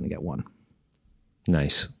is only going to get 1.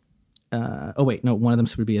 Nice. Oh, wait. No, one of them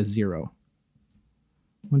would be a 0.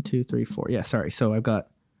 1, 2, 3, 4. Yeah, sorry. So I've got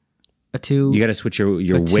a 2. You got to switch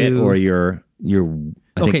your wit or your.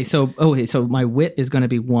 So my wit is going to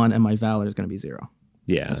be 1 and my valor is going to be 0.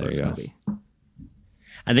 Yeah, That's there you go. be.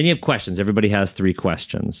 And then you have questions. Everybody has 3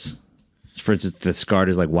 questions. For instance, the SCARD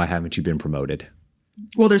is like, why haven't you been promoted?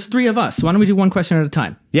 Well, there's 3 of us. So why don't we do one question at a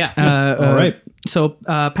time? Yeah. All right. So,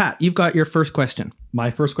 Pat, you've got your first question.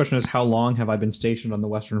 My first question is, how long have I been stationed on the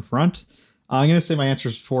Western Front? I'm going to say my answer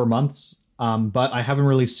is 4 months. But I haven't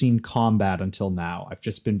really seen combat until now. I've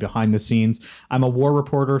just been behind the scenes. I'm a war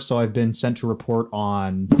reporter, so I've been sent to report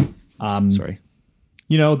on,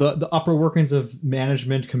 the upper workings of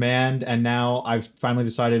management, command, and now I've finally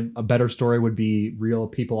decided a better story would be real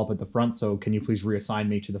people up at the front. So can you please reassign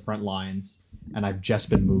me to the front lines? And I've just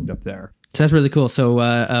been moved up there. So that's really cool. So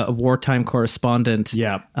a wartime correspondent.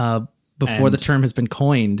 Yeah. Before the term has been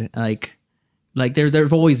coined, Like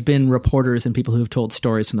there've always been reporters and people who've told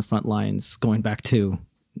stories from the front lines going back to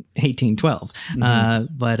 1812.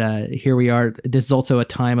 But here we are. This is also a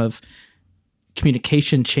time of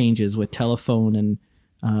communication changes with telephone and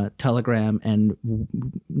telegram and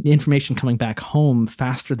information coming back home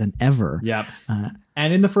faster than ever. Yeah.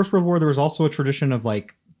 And in the First World War, there was also a tradition of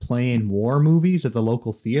like playing war movies at the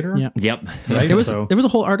local theater. Yeah. Yep. Right? There was a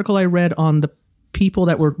whole article I read on the people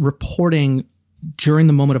that were reporting during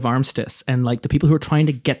the moment of armistice and like the people who were trying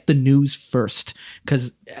to get the news first,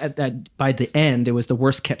 because by the end it was the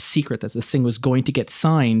worst kept secret that this thing was going to get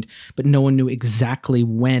signed, but no one knew exactly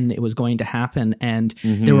when it was going to happen. And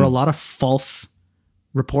there were a lot of false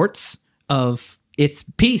reports of it's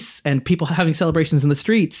peace and people having celebrations in the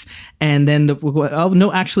streets, and then we're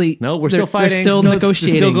still fighting, they're still negotiating,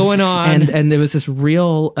 it's still going on. And there was this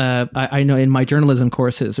real I know in my journalism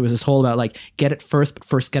courses there was this whole about like get it first but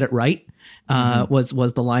first get it right.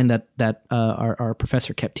 Was the line that our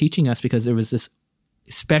professor kept teaching us, because there was this,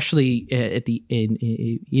 especially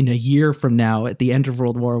in a year from now at the end of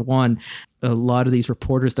World War I, a lot of these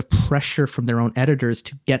reporters, the pressure from their own editors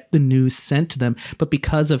to get the news sent to them, but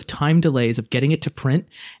because of time delays of getting it to print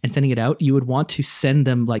and sending it out, you would want to send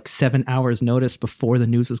them like 7 hours notice before the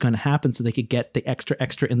news was going to happen so they could get the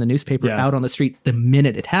extra in the newspaper out on the street the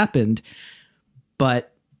minute it happened.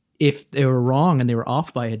 But if they were wrong and they were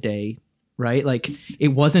off by a day, right? Like it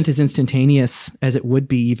wasn't as instantaneous as it would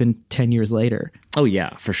be even 10 years later. Oh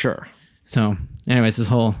yeah, for sure. So anyways, this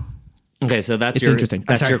whole... Okay, so that's interesting.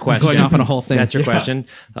 That's your question. Going off on a whole thing. That's your question.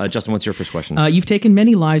 Justin, what's your first question? You've taken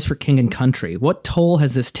many lives for king and country. What toll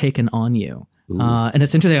has this taken on you? And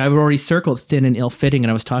it's interesting. I've already circled thin and ill-fitting,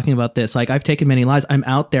 and I was talking about this. Like I've taken many lives. I'm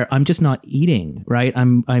out there. I'm just not eating, right?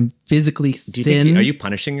 I'm physically thin. Are you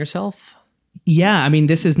punishing yourself? Yeah, I mean,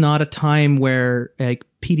 this is not a time where like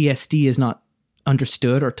PTSD is not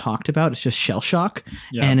understood or talked about. It's just shell shock,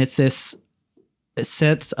 and it's this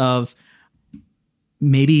sense of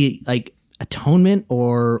maybe like atonement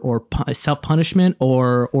or self punishment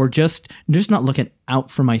or just not looking out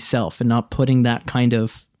for myself and not putting that kind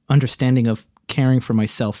of understanding of caring for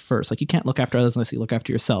myself first. Like you can't look after others unless you look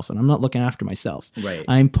after yourself, and I'm not looking after myself. Right.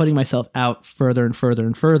 I'm putting myself out further and further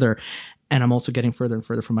and further. And I'm also getting further and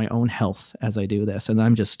further from my own health as I do this. And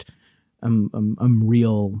I'm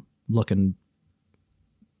real looking.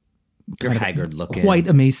 You're haggard looking. Quite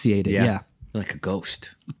emaciated. Yeah. You're like a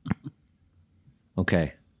ghost.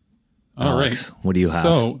 Okay. All Alex, right. What do you have?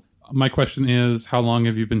 So my question is, how long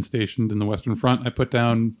have you been stationed in the Western Front? I put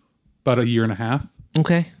down about 1.5 years.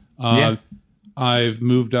 Okay. I've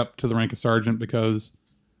moved up to the rank of sergeant because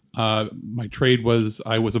my trade was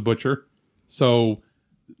I was a butcher. So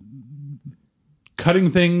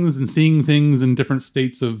cutting things and seeing things in different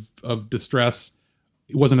states of distress,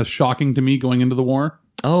 it wasn't as shocking to me going into the war.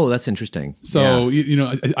 Oh, that's interesting. So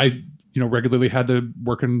I regularly had to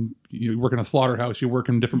work in a slaughterhouse. You work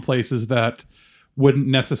in different places that wouldn't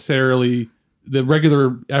necessarily the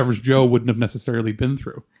regular average Joe wouldn't have necessarily been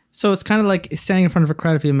through. So it's kind of like standing in front of a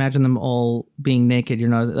crowd. If you imagine them all being naked, you're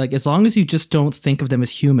not like, as long as you just don't think of them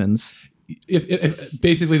as humans. if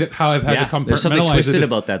basically how I've had to compartmentalize there's something twisted it is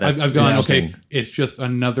about that. That's I've gone, okay, interesting. it's just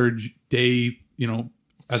another day,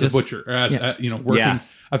 as a butcher, or as, working. Yeah.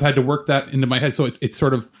 I've had to work that into my head. So it's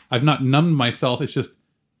sort of, I've not numbed myself. It's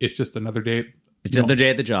just another day. It's another day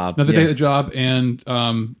at the job. Another day at the job. And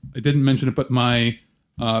I didn't mention it, but my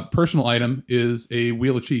personal item is a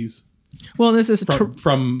wheel of cheese Well, this is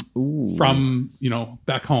from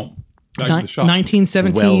back home. Back to the shop.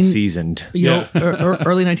 1917. Well seasoned.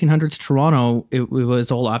 Early 1900s Toronto, it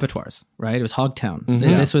was all abattoirs, right? It was Hogtown.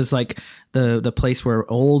 This was like the place where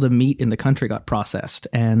all the meat in the country got processed,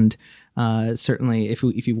 and certainly if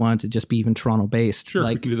you wanted to just be even Toronto based, Sure, we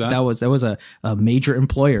like could do that. that was a major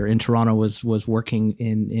employer in Toronto was working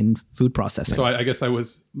in food processing. So I guess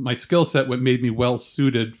my skill set what made me well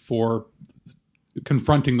suited for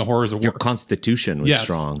confronting the horrors of Your war. constitution was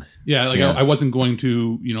strong. Yeah, I wasn't going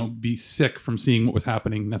to, be sick from seeing what was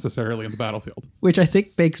happening necessarily on the battlefield. Which I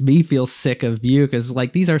think makes me feel sick of you, because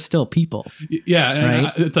like these are still people. Yeah, and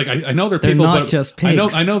Right? it's like I know they're They're people, not but just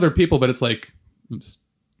pigs. I know they're people, but it's like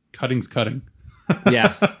cutting's cutting.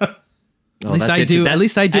 Yeah. At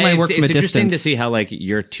least I do my work from a It's interesting distance. to see how like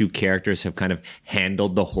your two characters have kind of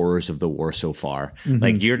handled the horrors of the war so far. Mm-hmm.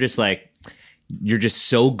 Like you're just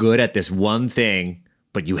so good at this one thing,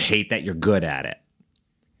 but you hate that you're good at it,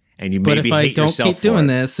 and you But maybe if I hate don't yourself keep doing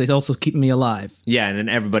for it. this, it's also keeping me alive. Yeah, and then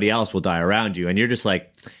everybody else will die around you, and you're just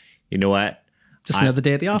like, you know what? Just another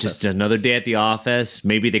day at the office. Just another day at the office.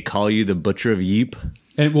 Maybe they call you the Butcher of Yeep.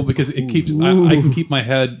 And because it keeps I can keep my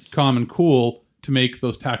head calm and cool to make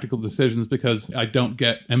those tactical decisions because I don't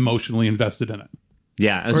get emotionally invested in it.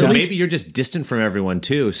 Yeah, and so at least- maybe you're just distant from everyone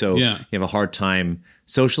too. So Yeah. you have a hard time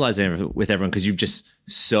socializing with everyone because you've just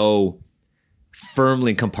so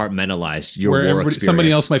firmly compartmentalized your Where war experience.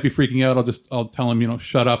 somebody else might be freaking out, I'll tell them,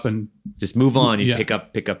 shut up and just move on. You Yeah. pick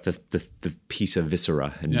up the piece of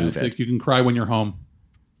viscera and yeah, move it's it. like you can cry when you're home.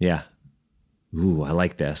 Yeah. Ooh, I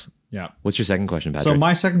like this. Yeah. What's your second question, Patrick? So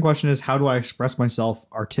my second question is, how do I express myself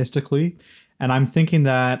artistically? And I'm thinking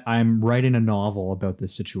that I'm writing a novel about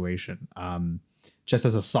this situation, just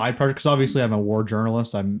as a side project, because obviously I'm a war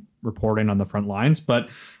journalist. I'm reporting on the front lines, but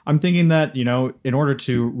I'm thinking that, in order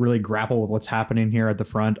to really grapple with what's happening here at the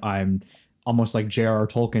front, I'm almost like J.R.R.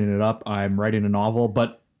 Tolkien it up. I'm writing a novel,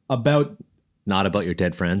 but about Not about your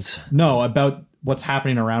dead friends. about what's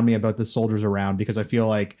happening around me, about the soldiers around, because I feel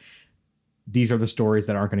like these are the stories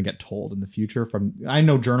that aren't going to get told in the future. I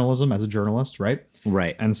know journalism as a journalist, right?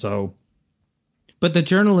 Right. And so, But the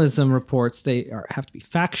journalism reports, have to be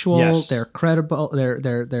factual. Yes. They're credible. They're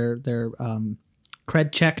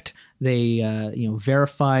cred checked. They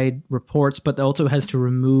verified reports, but it also has to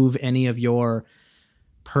remove any of your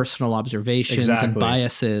personal observations and Exactly.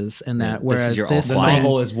 biases and that. This is Whereas your this the all-fly. thing,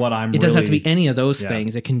 novel is what I'm it doesn't have to really- be any of those Yeah.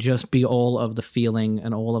 things. It can just be all of the feeling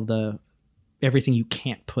and all of the everything you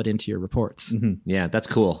can't put into your reports. Yeah, that's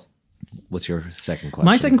cool. What's your second question?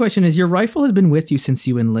 My second question is, your rifle has been with you since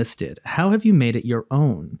you enlisted. How have you made it your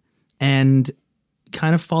own? And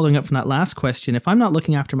kind of following up from that last question, if I'm not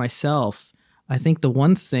looking after myself, I think the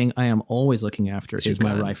one thing I am always looking after is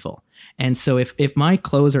my rifle. And so if my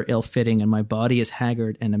clothes are ill-fitting and my body is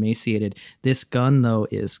haggard and emaciated, this gun, though,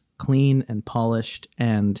 is clean and polished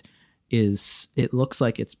and it looks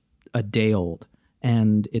like it's a day old.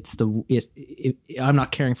 And I'm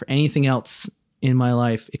not caring for anything else in my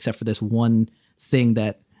life except for this one thing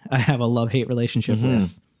that I have a love-hate relationship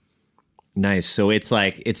with. Nice. So it's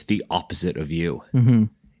like it's the opposite of you. Mm-hmm.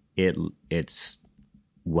 It's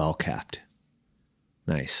well kept.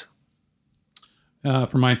 Nice.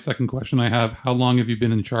 For my second question, I have, how long have you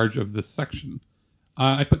been in charge of this section?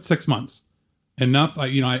 I put 6 months. Enough.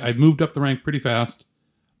 I moved up the rank pretty fast.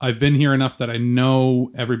 I've been here enough that I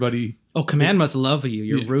know everybody. Oh, command must love you.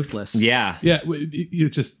 You're ruthless. Yeah. Yeah,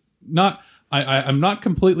 it's just not. I'm not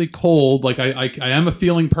completely cold. Like I am a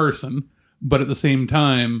feeling person, but at the same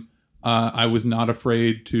time, I was not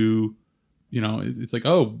afraid to. It's like,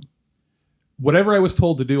 oh, whatever I was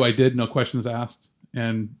told to do, I did. No questions asked,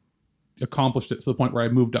 and accomplished it to the point where I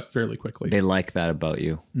moved up fairly quickly. They like that about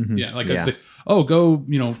you. Yeah, like Yeah.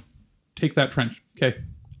 go, take that trench.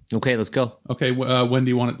 Okay, let's go. Okay. When do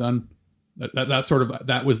you want it done? That sort of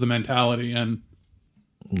that was the mentality, and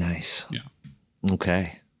Nice. yeah.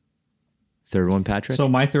 Okay. Third one, Patrick. So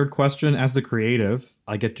my third question, as the creative,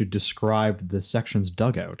 I get to describe the section's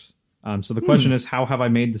dugout. So the question is, how have I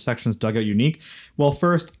made the section's dugout unique? Well,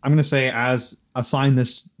 first, I'm going to say, as assigned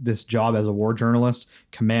this job as a war journalist,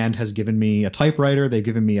 Command has given me a typewriter. They've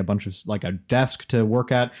given me a bunch of like a desk to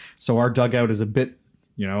work at. So our dugout is a bit,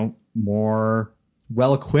 more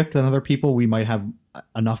well equipped than other people. We might have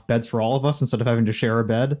enough beds for all of us instead of having to share a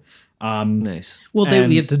bed. Nice. Well,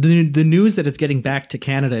 And- the news that it's getting back to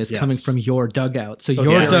Canada is Yes. coming from your dugout. So So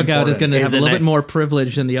your yeah, dugout is going to Is have a the little bit night- more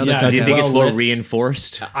privilege than the other Yeah, Do you dugout. think it's well more lit.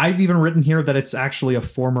 reinforced? I've even written here that it's actually a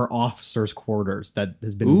former officer's quarters that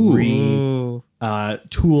has been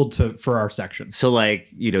tooled for our section. So like,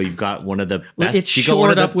 you've got one of the best. It's you got one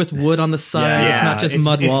of shored the- up with wood on the side. It's not just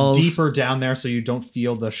mud walls. It's deeper down there, so you don't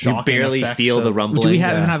feel the You shock. barely feel the rumbling. Do we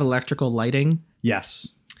even have electrical lighting?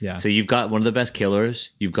 Yes. Yeah. So you've got one of the best killers.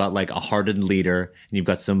 You've got like a hardened leader, and you've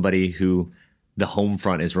got somebody who the home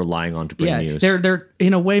front is relying on to bring Yeah, news. they're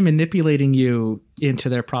in a way manipulating you into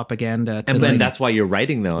their propaganda. To And like- that's why you're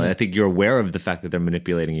writing, though. I think you're aware of the fact that they're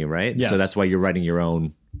manipulating you, right? Yes. So that's why you're writing your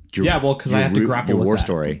own. Yeah, well, 'cause I have to grapple your with war that.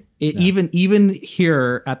 story. Even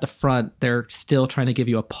here at the front, they're still trying to give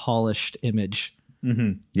you a polished image.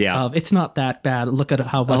 Yeah. Of it's not that bad. Look at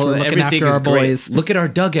how much Oh, we're looking everything after is our great. boys. Look at our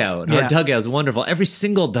dugout. Yeah. Our dugout is wonderful. Every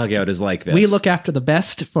single dugout is like this. We look after the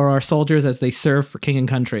best for our soldiers as they serve for king and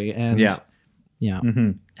country. And Yeah. yeah.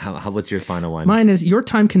 What's your final one? Mine is your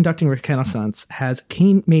time conducting reconnaissance has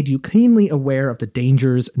made you keenly aware of the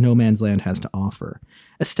dangers no man's land has to offer.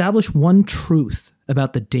 Establish one truth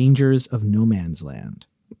about the dangers of no man's land.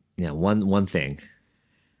 Yeah, one thing.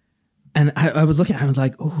 And I was looking, I was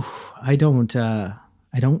like, oh, I don't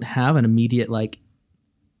have an immediate like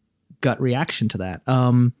gut reaction to that.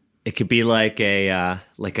 It could be like an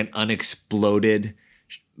unexploded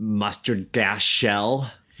mustard gas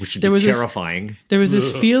shell, which would There be was this- terrifying. There was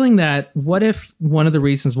this feeling that what if one of the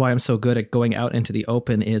reasons why I'm so good at going out into the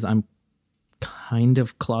open is I'm kind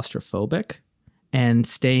of claustrophobic and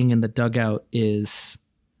staying in the dugout is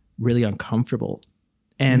really uncomfortable.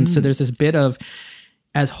 And so there's this bit of,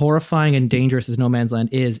 as horrifying and dangerous as no man's land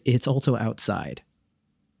is, it's also outside.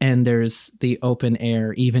 And there's the open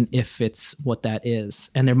air, even if it's what that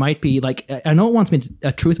is. And there might be like, I know it wants me to,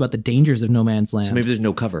 a truth about the dangers of no man's land. So maybe there's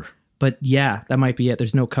no cover. But yeah, that might be it.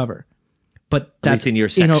 There's no cover. But At least in your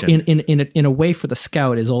section. in a way for the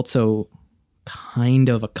scout is also kind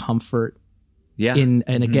of a comfort Yeah. and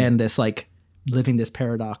again, this like living this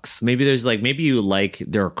paradox. Maybe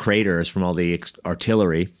there are craters from all the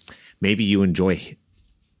artillery. Maybe you enjoy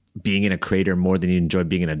being in a crater more than you enjoy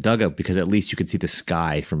being in a dugout because at least you can see the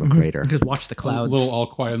sky from a crater. Just watch the A clouds. little all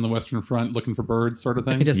quiet on the Western Front, looking for birds, sort of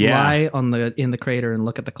thing. You just Yeah. lie in the crater and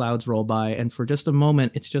look at the clouds roll by, and for just a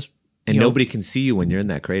moment, it's just And you know, nobody can see you when you're in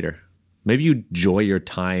that crater. Maybe you enjoy your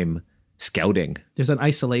time scouting. there's an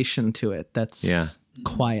isolation to it that's Yeah.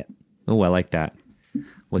 quiet. Oh, I like that.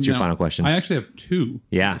 What's your Now, final question? I actually have two.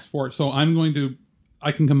 Yeah. So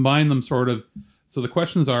I can combine them sort of. So the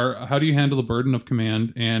questions are, how do you handle the burden of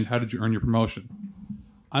command and how did you earn your promotion?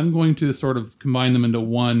 I'm going to sort of combine them into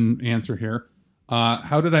one answer here.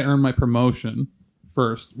 How did I earn my promotion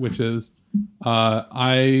first, which is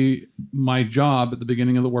my job at the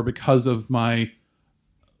beginning of the war because of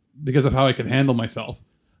how I could handle myself.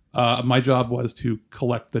 My job was to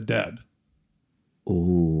collect the dead.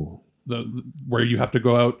 Ooh. Where you have to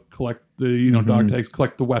go out, collect the dog tags,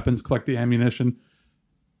 collect the weapons, collect the ammunition,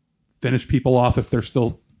 finish people off if they're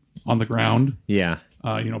still on the ground. Yeah.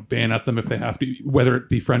 Bayonet them if they have to, whether it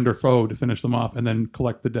be friend or foe, to finish them off, and then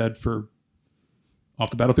collect the dead off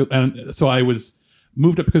the battlefield. And so I was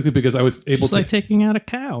moved up quickly because I was able Just Oh, like taking out a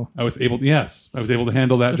cow. I was able to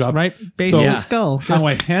handle that Just job. right base So of the skull. How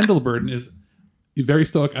I handle the burden is very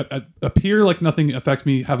stoic. I appear like nothing affects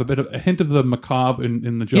me. Have a hint of the macabre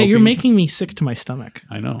in the joking. Yeah, you're making me sick to my stomach.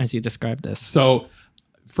 I know. As you describe this. So,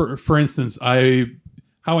 for instance,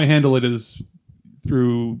 how I handle it is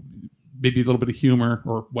through maybe a little bit of humor,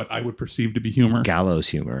 or what I would perceive to be humor. Gallows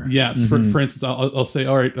humor. Yes. For instance, I'll say,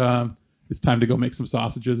 all right, it's time to go make some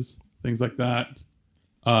sausages, things like that.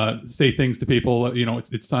 Say things to people,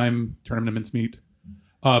 it's time, turn them to mincemeat.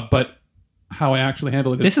 But how I actually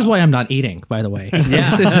handle it is... This is why I'm not eating, by the way.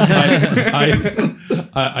 Yeah.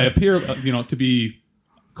 I appear, to be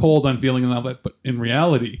cold, unfeeling, and all that, but in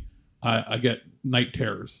reality, I get night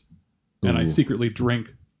terrors, and I secretly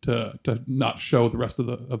drink to not show the rest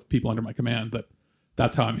of people under my command that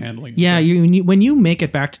that's how I'm handling it. Yeah, when you make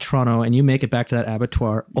it back to Toronto and you make it back to that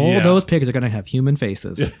abattoir, all Yeah. those pigs are going to have human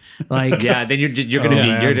faces. Like, Yeah, then you're going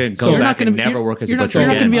to go So you're back not and gonna- never work as a you're not- butcher you're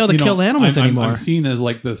not again. gonna be able to kill animals anymore. I'm seen as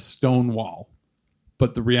like the stone wall,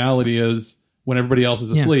 but the reality is when everybody else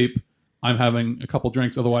is Yeah. asleep, I'm having a couple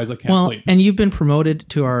drinks. Otherwise, I can't well, sleep. and you've been promoted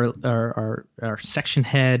to our section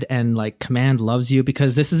head, and like command loves you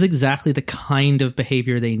because this is exactly the kind of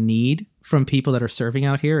behavior they need from people that are serving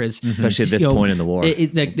out here. Is Especially at this point in the war.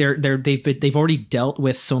 They've already dealt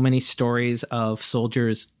with so many stories of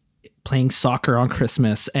soldiers playing soccer on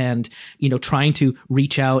Christmas and, trying to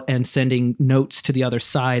reach out and sending notes to the other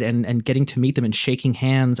side and getting to meet them and shaking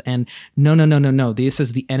hands. And no. This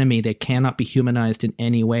is the enemy. They cannot be humanized in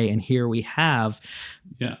any way. And here we have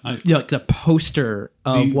the poster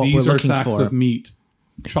of what we're looking sacks for. Of meat.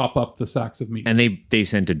 Chop up the sacks of meat. And they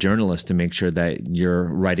sent a journalist to make sure that you're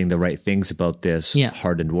writing the right things about this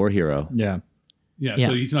hardened war hero. Yeah. Yeah.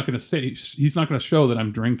 So he's not going to show that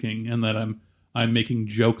I'm drinking and that I'm making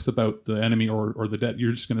jokes about the enemy or the dead.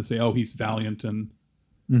 You're just going to say, oh, he's valiant and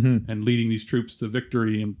leading these troops to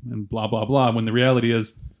victory and blah, blah, blah. When the reality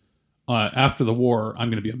is, after the war,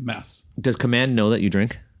 I'm going to be a mess. Does Command know that you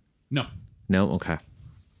drink? No. No? Okay.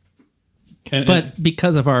 But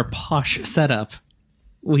because of our posh setup,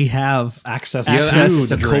 we have Access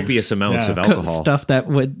to to copious amounts of alcohol. stuff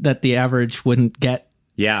that the average wouldn't get.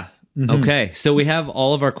 Yeah. Okay. So we have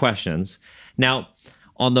all of our questions. Now,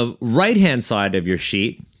 on the right-hand side of your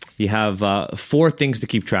sheet, you have 4 things to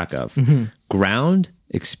keep track of. Ground,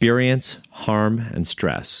 experience, harm, and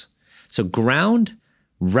stress. So ground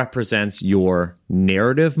represents your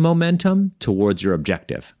narrative momentum towards your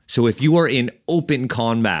objective. So if you are in open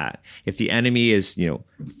combat, if the enemy is,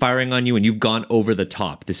 firing on you and you've gone over the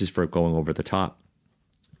top, this is for going over the top.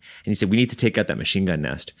 And he said, we need to take out that machine gun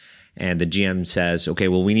nest. And the GM says, okay,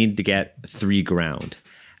 well, we need to get 3 ground.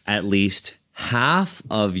 At least half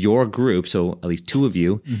of your group, so at least 2 of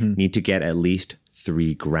you, need to get at least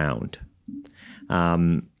 3 ground.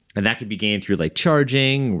 And that could be gained through like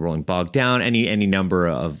charging, rolling bogged down, any number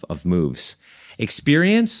of moves.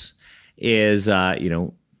 Experience is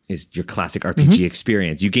your classic RPG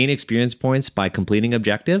experience. You gain experience points by completing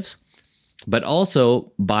objectives, but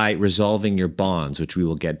also by resolving your bonds, which we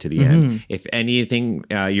will get to the end. If anything,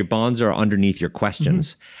 your bonds are underneath your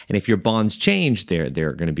questions. And if your bonds change, they're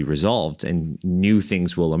going to be resolved and new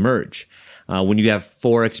things will emerge. When you have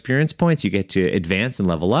 4 experience points, you get to advance and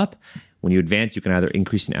level up. When you advance, you can either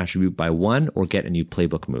increase an attribute by 1 or get a new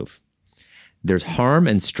playbook move. There's harm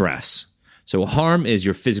and stress. So harm is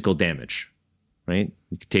your physical damage, right?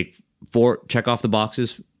 You can take 4, check off the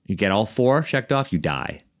boxes. You get all 4 checked off, you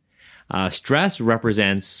die. Stress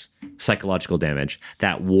represents psychological damage,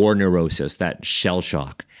 that war neurosis, that shell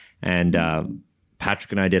shock. And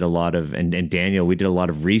Patrick and I did a lot of, and Daniel, we did a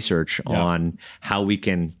lot of research on how we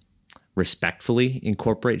can respectfully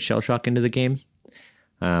incorporate shell shock into the game.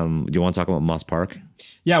 Do you want to talk about Moss Park?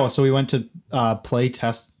 Yeah, well, so we went to play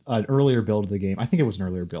test an earlier build of the game. I think it was an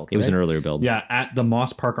earlier build. It was an earlier build. Yeah, at the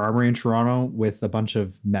Moss Park Armory in Toronto with a bunch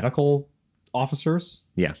of medical officers.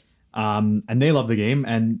 Yeah. And they love the game,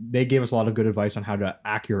 and they gave us a lot of good advice on how to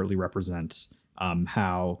accurately represent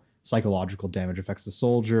how psychological damage affects the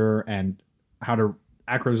soldier and how to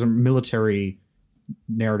accurately military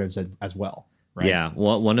narratives as well. Right? Yeah.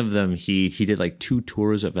 Well, one of them, he did like 2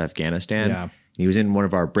 tours of Afghanistan. Yeah. He was in one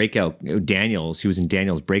of our breakout, Daniel's. He was in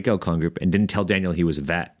Daniel's breakout con group and didn't tell Daniel he was a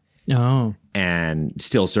vet. Oh. And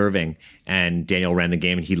still serving. And Daniel ran the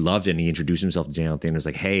game and he loved it. And he introduced himself to Daniel at the end. He was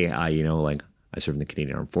like, hey, I serve in the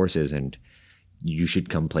Canadian Armed Forces and you should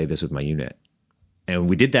come play this with my unit. And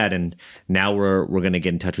we did that. And now we're going to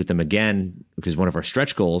get in touch with them again because one of our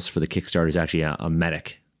stretch goals for the Kickstarter is actually a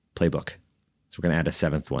medic playbook. So we're going to add a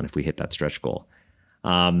 7th one if we hit that stretch goal.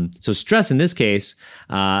 So stress in this case,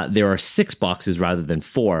 there are 6 boxes rather than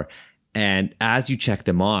 4. And as you check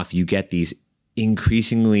them off, you get these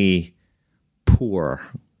increasingly poor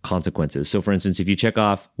consequences. So for instance, if you check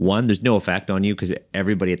off 1, there's no effect on you because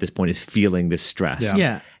everybody at this point is feeling this stress.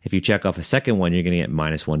 Yeah. If you check off a second one, you're going to get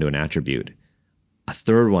 -1 to an attribute. A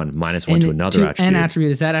third one, -1 to another attribute. An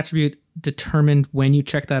attribute, is that attribute determined when you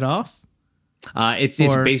check that off? It's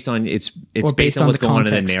based on what's going on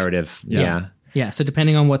in the narrative. Yeah. Yeah, so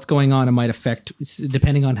depending on what's going on, it might affect,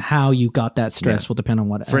 depending on how you got that stress will depend on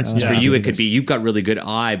what. For instance, for you, it could be you've got really good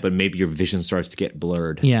eye, but maybe your vision starts to get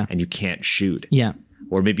blurred and you can't shoot. Yeah.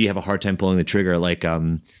 Or maybe you have a hard time pulling the trigger like,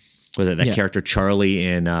 was it that character Charlie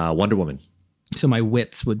in Wonder Woman? So my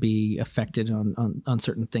wits would be affected on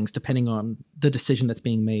certain things depending on the decision that's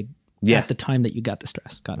being made at the time that you got the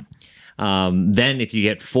stress. Got it. Then if you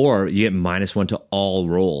get 4, you get -1 to all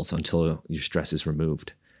rolls until your stress is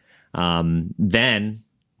removed. Then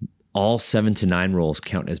all 7 to 9 rolls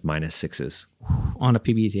count as -6s on a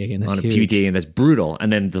PBTA game. That's huge. PBTA game, that's brutal.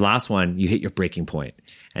 And then the last one, you hit your breaking point.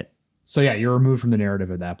 So yeah, you're removed from the narrative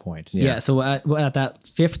at that point. Yeah. So at that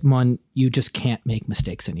 5th one, you just can't make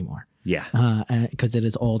mistakes anymore. Yeah. Because it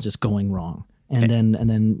is all just going wrong. And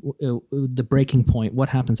then the breaking point. What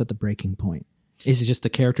happens at the breaking point? Is it just the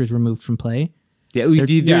characters removed from play?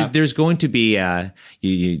 There's going to be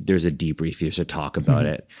there's a debrief, there's a talk about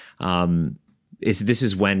it. this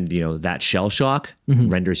is when, you know, that shell shock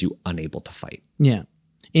renders you unable to fight. Yeah.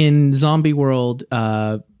 In Zombie World,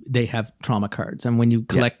 they have trauma cards, and when you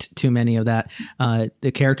collect too many of that,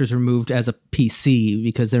 the characters are moved as a PC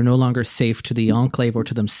because they're no longer safe to the Enclave or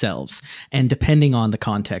to themselves. And depending on the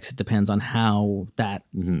context, it depends on how that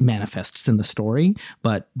manifests in the story,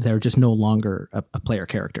 but they're just no longer a player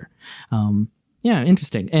character. Yeah,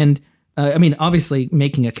 interesting. And I mean, obviously,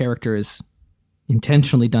 making a character is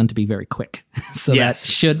intentionally done to be very quick. So that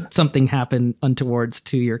should something happen untowards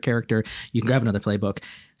to your character, you can grab another playbook,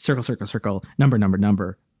 circle, circle, circle, number, number,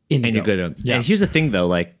 number. And you're good. Yeah. And here's the thing, though,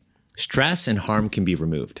 like stress and harm can be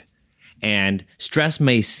removed. And stress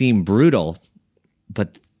may seem brutal,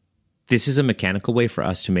 but this is a mechanical way for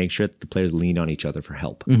us to make sure that the players lean on each other for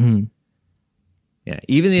help. Yeah,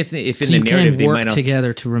 even if in the narrative they might not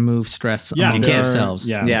together to remove stress on themselves.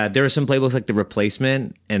 Yeah, there are some playbooks like the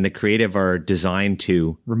Replacement and the Creative are designed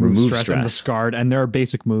to remove stress. And the Scarred, and there are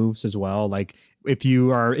basic moves as well. Like if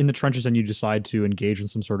you are in the trenches and you decide to engage in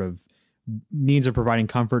some sort of means of providing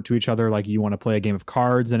comfort to each other, like you want to play a game of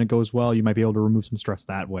cards and it goes well, you might be able to remove some stress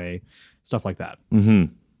that way. Stuff like that.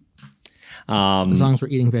 As long as we're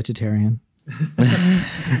eating vegetarian.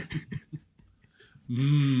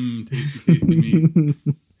 Tasty meat.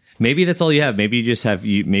 Maybe that's all you have. Maybe you just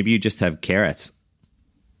have carrots,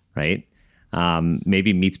 right?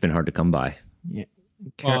 Maybe meat's been hard to come by. Yeah.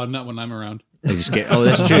 Oh, not when I'm around. That's true.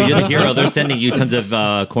 You're the hero. They're sending you tons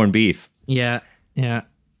of corned beef. Yeah.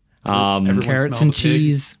 Carrots and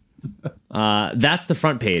cheese. That's the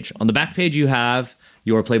front page. On the back page, you have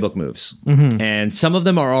your playbook moves, and some of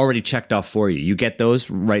them are already checked off for you. You get those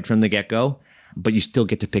right from the get-go, but you still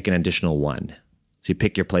get to pick an additional one. So you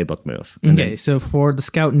pick your playbook move. Okay, so for the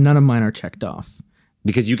scout, none of mine are checked off.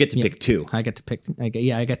 Because you get to pick two. I get to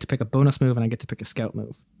pick a bonus move and I get to pick a scout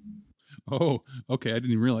move. Oh, okay. I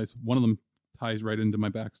didn't even realize one of them ties right into my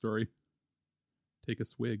backstory. Take a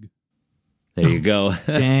swig. There you go.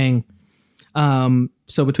 Dang.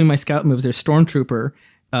 So between my scout moves, there's Stormtrooper,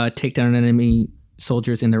 take down an enemy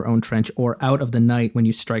soldiers in their own trench, or Out of the Night when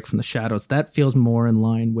you strike from the shadows. That feels more in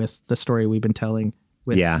line with the story we've been telling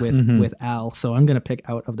with Al. So I'm going to pick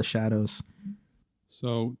Out of the Shadows.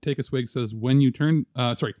 So Take a Swig says, when you turn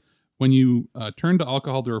to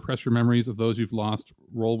alcohol to repress your memories of those you've lost,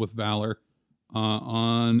 roll with Valor.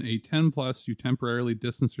 On a 10+, you temporarily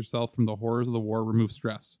distance yourself from the horrors of the war, remove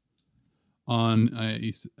stress. On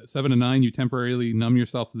a 7 to 9, you temporarily numb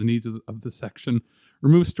yourself to the needs of the section,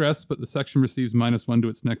 remove stress, but the section receives -1 to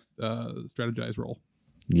its next strategize roll.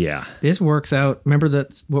 Yeah. This works out. Remember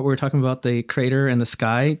that's what we were talking about, the crater and the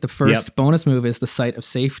sky? The first bonus move is the Sight of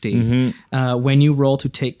Safety. When you roll to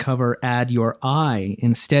take cover, add your eye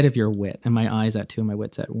instead of your wit. And my eye's at 2 and my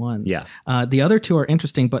wit's at 1. Yeah. The other two are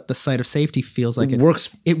interesting, but the Sight of Safety feels like it works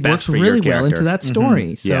for really your well into that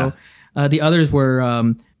story. So the others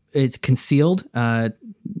were it's Concealed,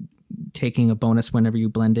 taking a bonus whenever you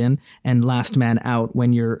blend in, and Last Man Out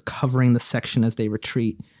when you're covering the section as they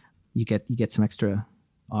retreat. You get some extra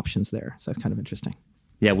options there, so that's kind of interesting.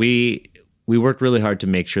 Yeah, we worked really hard to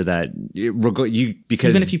make sure that because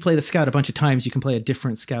even if you play the scout a bunch of times, you can play a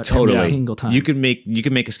different scout every single time. You can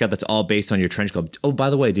make a scout that's all based on your trench club. Oh, by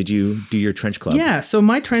the way, did you do your trench club? Yeah, so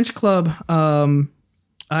my trench club,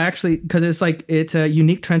 I actually, because it's a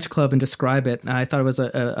unique trench club and describe it. I thought it was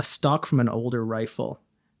a stock from an older rifle.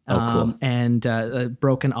 Cool. And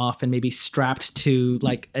broken off and maybe strapped to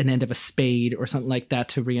like an end of a spade or something like that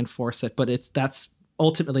to reinforce it. But that's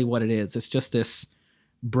ultimately what it is. It's just this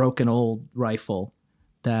broken old rifle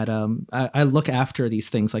that I look after these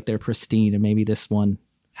things like they're pristine, and maybe this one.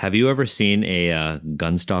 Have you ever seen a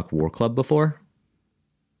gunstock war club before?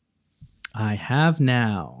 I have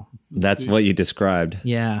now. That's what you described.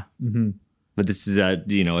 Yeah. But this is a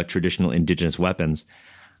traditional indigenous weapons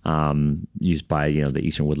used by the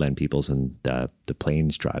Eastern Woodland peoples and the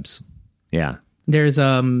Plains tribes. Yeah. There's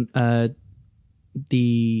the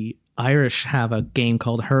Irish have a game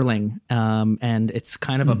called hurling, and it's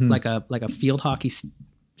kind of like a field hockey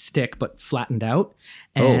stick but flattened out,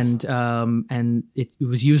 and it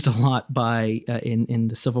was used a lot by in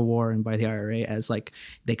the Civil War and by the IRA as like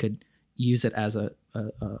they could use it as a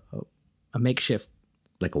makeshift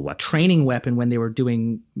like a what training weapon when they were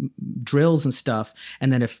doing drills and stuff.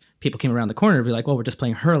 And then if people came around the corner, it'd be like, "Oh, we're just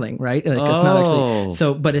playing hurling, right?" Like, it's not actually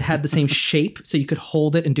so, but it had the same shape, so you could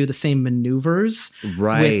hold it and do the same maneuvers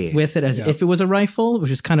with it as if it was a rifle,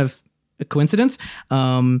 which is kind of a coincidence.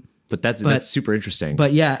 But that's super interesting.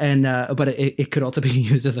 But yeah, and but it could also be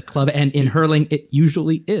used as a club, and in hurling, it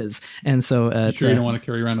usually is. And so, you don't want to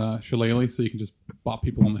carry around a shillelagh so you can just bop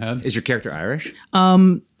people on the head? Is your character Irish?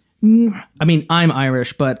 I mean, I'm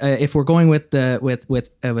Irish, but if we're going with the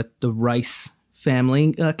Rice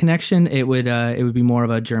family connection, it would be more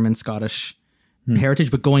of a German Scottish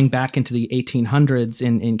heritage. But going back into the 1800s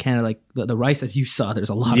in Canada, like the Rice, as you saw, there's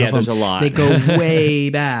a lot of them. there's a lot. They go way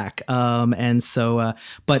back, and so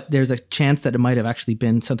but there's a chance that it might have actually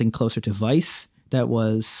been something closer to Vice that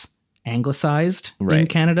was anglicized in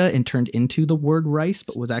Canada and turned into the word rice,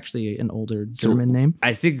 but was actually an older German name.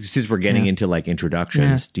 I think since we're getting into like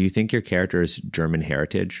introductions, do you think your character's German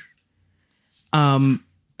heritage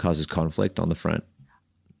causes conflict on the front?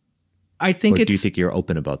 I think do you think you're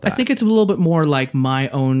open about that? I think it's a little bit more like my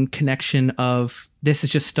own connection of this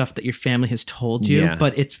is just stuff that your family has told you,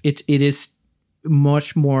 but it is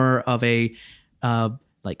much more of a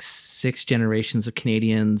like 6 generations of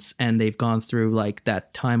Canadians, and they've gone through like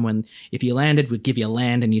that time when if you landed, we'd give you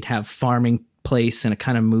land and you'd have farming place, and it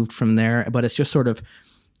kind of moved from there. But it's just sort of,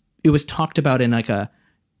 it was talked about in like a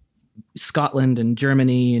Scotland and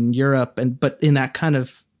Germany and Europe, but in that kind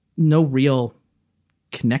of no real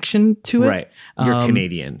connection to it. Right. You're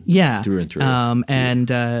Canadian. Yeah. Through and through. And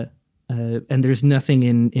there's nothing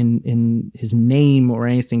in his name or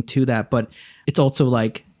anything to that, but it's also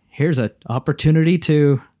like, here's an opportunity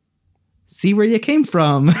to see where you came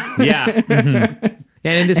from. Yeah. Mm-hmm. And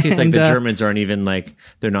in this case, like the Germans aren't even like,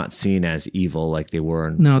 they're not seen as evil like they were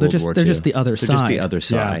in no, World they're just War they're II. just the other side. They're just the other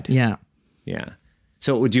side. Yeah. Yeah.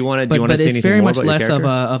 So do you want to say But anything it's very more much about your less character?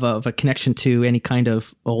 of a connection to any kind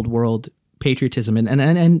of old world patriotism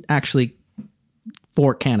and actually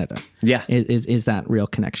for Canada. Yeah. Is that real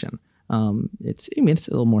connection? It's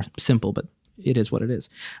a little more simple, but it is what it is.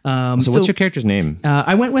 So what's your character's name?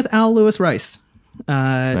 I went with Al Lewis Rice.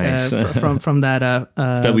 Nice. From that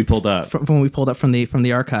That we pulled up. from when we pulled up from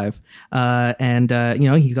the archive, and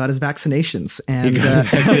he got his vaccinations and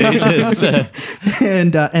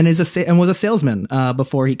and was a salesman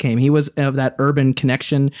before he came. He was of that urban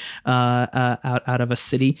connection out of a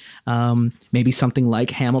city, maybe something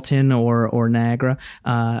like Hamilton or Niagara,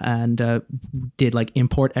 and did like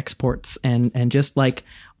import exports and just like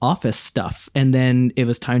office stuff. And then it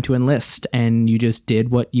was time to enlist, and you just did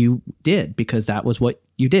what you did because that was what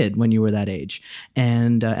you did when you were that age.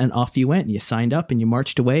 And off you went, and you signed up and you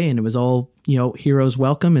marched away, and it was all, heroes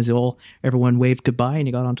welcome as everyone waved goodbye and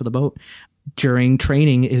you got onto the boat. During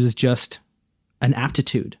training, it was just an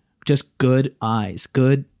aptitude, just good eyes,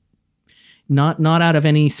 good, not out of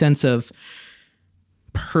any sense of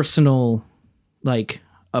personal like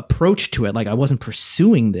approach to it. Like I wasn't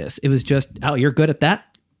pursuing this. It was just, oh, you're good at that.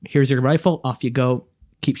 Here's your rifle. Off you go.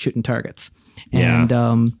 Keep shooting targets. And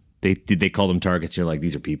they call them targets. You're like,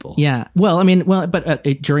 these are people. Yeah. Well, but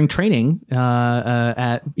during training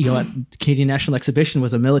at Canadian National Exhibition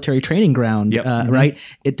was a military training ground, right?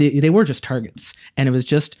 They were just targets, and it was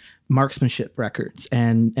just marksmanship records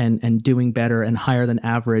and doing better and higher than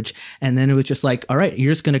average. And then it was just like, all right,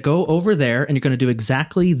 you're just going to go over there and you're going to do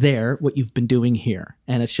exactly there what you've been doing here.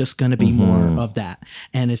 And it's just going to be more of that.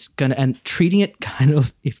 And it's going to, and treating it kind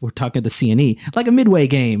of, if we're talking to the CNE, like a midway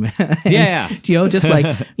game. Just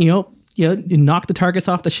like, you knock the targets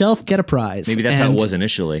off the shelf, get a prize. Maybe that's how it was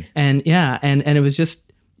initially. And it was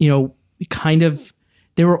just, kind of,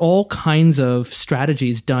 there were all kinds of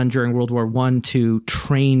strategies done during World War I to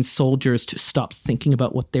train soldiers to stop thinking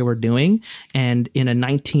about what they were doing. And in a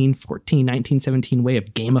 1914, 1917 way of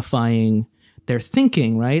gamifying their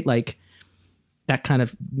thinking, right? Like that kind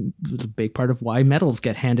of was a big part of why medals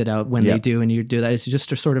get handed out when they do. And you do that. It's just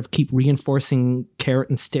to sort of keep reinforcing carrot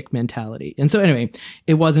and stick mentality. And so anyway,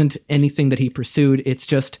 it wasn't anything that he pursued. It's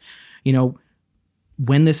just,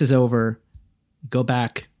 when this is over, go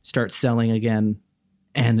back, start selling again.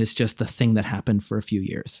 And it's just the thing that happened for a few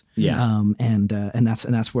years. Yeah. And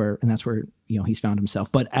that's where he's found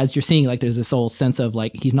himself. But as you're seeing, like there's this whole sense of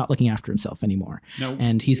like he's not looking after himself anymore. No.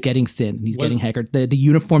 And he's getting thin and he's getting haggard. The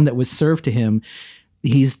uniform that was served to him,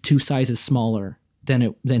 he's 2 sizes smaller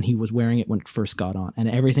than he was wearing it when it first got on. And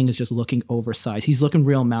everything is just looking oversized. He's looking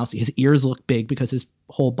real mousy. His ears look big because his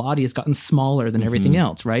whole body has gotten smaller than everything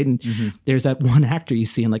else, right? And there's that one actor you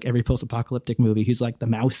see in like every post-apocalyptic movie who's like the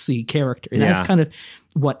mousy character. And that's kind of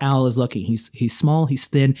what Al is looking. He's small, he's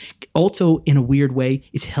thin. Also, in a weird way,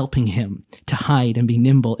 is helping him to hide and be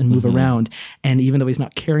nimble and move around. And even though he's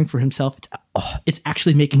not caring for himself, it's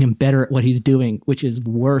actually making him better at what he's doing, which is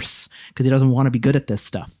worse because he doesn't want to be good at this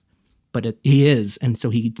stuff. But he is. And so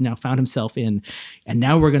he now found himself in, and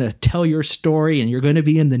now we're going to tell your story and you're going to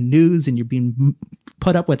be in the news and you're being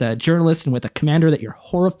put up with a journalist and with a commander that you're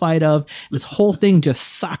horrified of. This whole thing just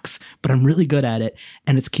sucks, but I'm really good at it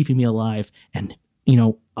and it's keeping me alive. And,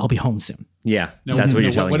 I'll be home soon. Yeah. That's what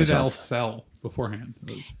you're telling What did yourself. Al sell? beforehand?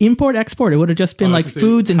 Import, export. It would have just been I like was gonna say,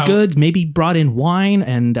 foods and how- goods, maybe brought in wine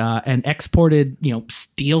and exported,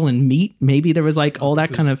 steel and meat. Maybe there was like all that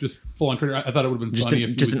So kind it's of. just full on trader. I thought it would have been Just, funny if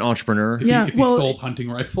he just was, an entrepreneur. if he- Yeah, if he well, sold hunting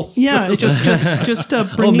rifles. Yeah, it just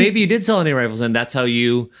bringing. Oh, maybe you did sell any rifles, and that's how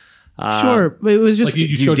you. Sure, but it was just like you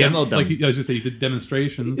You showed demoed them. Like I was just say, you did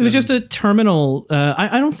demonstrations. it was just a terminal.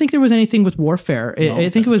 I don't think there was anything with warfare. I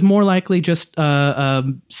think it was more likely just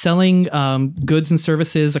selling goods and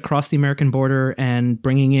services across the American border and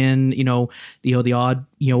bringing in, the odd,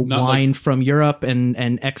 Not wine like- from Europe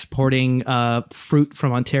and exporting fruit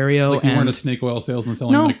from Ontario. like you weren't and a snake oil salesman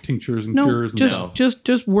selling No. like tinctures and no, cures. And just stuff.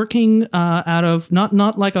 just working out of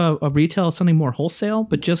not like a retail, something more wholesale,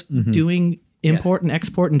 but just doing import and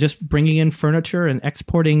export and just bringing in furniture and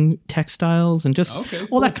exporting textiles and just Okay, all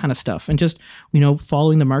cool. that kind of stuff and just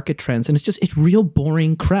following the market trends. And it's real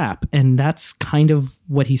boring crap, and that's kind of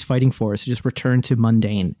what he's fighting for, is to just return to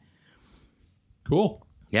mundane. Cool.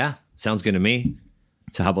 Yeah, sounds good to me.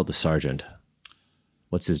 So how about the sergeant?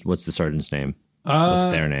 What's the sergeant's name? What's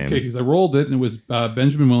their name? Okay, because I rolled it and it was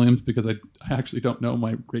Benjamin Williams, because I actually don't know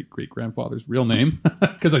my great grandfather's real name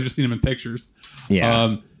because I've just seen him in pictures.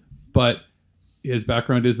 Yeah. But his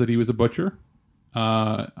background is that he was a butcher.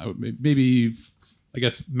 Maybe, I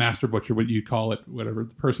guess, master butcher, what you call it, whatever.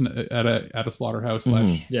 The person at a slaughterhouse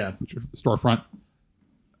slash Yeah. butcher storefront.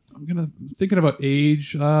 Thinking about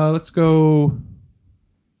age. Let's go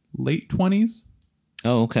late 20s.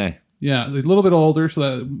 Oh, okay. Yeah, a little bit older, so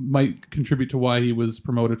that might contribute to why he was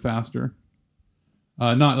promoted faster.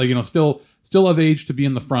 Not like still of age to be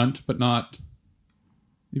in the front, but not.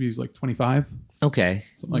 Maybe he's like 25. Okay.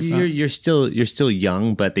 Something like that. You're still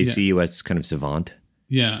young, but they see you as kind of savant.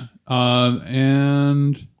 Yeah,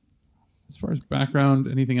 and as far as background,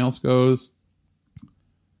 anything else goes,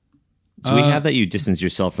 So we have that you distance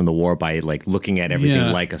yourself from the war by like looking at everything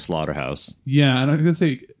Yeah. like a slaughterhouse. yeah, and I'm gonna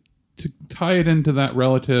say to tie it into that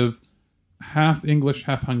relative, half English,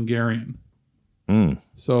 half Hungarian.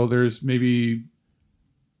 So there's maybe.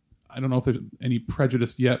 I don't know if there's any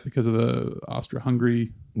prejudice yet because of the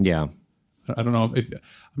Austro-Hungary. Yeah. I don't know if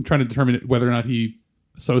I'm trying to determine whether or not he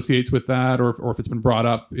associates with that, or if it's been brought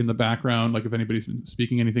up in the background, like if anybody's been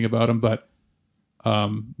speaking anything about him. But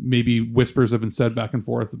maybe whispers have been said back and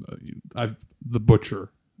forth. The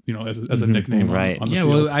butcher, as a nickname, right. On the Yeah,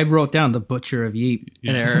 field. well, I wrote down the Butcher of Yeep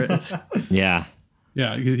there. Yeah.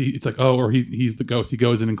 Yeah, it's like, oh, or he's the ghost. He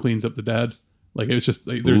goes in and cleans up the dead. Like it's just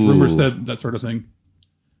like, there's rumors said that sort of thing.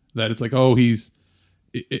 That it's like, oh,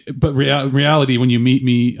 but reality, when you meet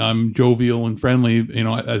me, I'm jovial and friendly,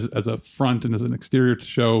 as a front and as an exterior to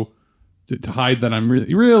show, to hide that I'm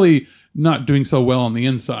really not doing so well on the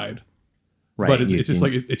inside. Right. But it's just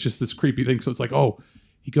like, it's just this creepy thing. So it's like, oh,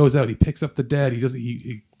 he goes out, he picks up the dead,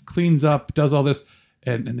 he cleans up, does all this,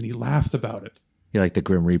 and then he laughs about it. You're like the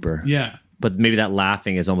Grim Reaper. Yeah. But maybe that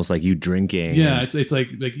laughing is almost like you drinking. Yeah. It's like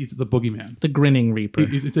he's the boogeyman. The Grinning Reaper.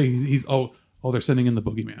 He's they're sending in the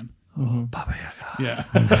boogeyman. Baba Yaga.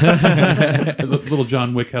 Yeah. Little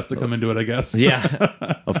John Wick has to come into it, I guess. Yeah.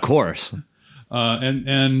 Of course.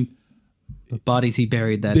 And The bodies he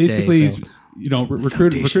buried that basically day. he's,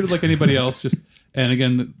 recruited like anybody else. And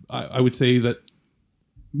again, I would say that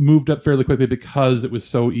moved up fairly quickly because it was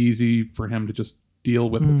so easy for him to just deal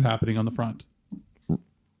with what's happening on the front.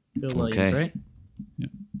 Bill Williams, Okay. right?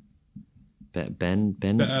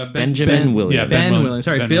 Benjamin Williams. Yeah, Ben Williams.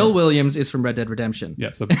 Sorry, Ben Bill Williams. Williams is from Red Dead Redemption. Yeah,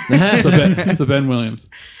 so Ben Williams.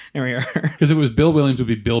 There we are. Because if it was Bill Williams, it would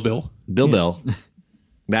be Bill. Bill.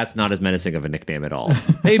 That's not as menacing of a nickname at all.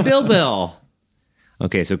 Hey, Bill.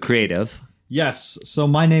 Okay, so creative. Yes. So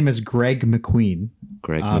my name is Greg McQueen.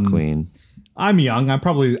 Greg McQueen. I'm young. I'm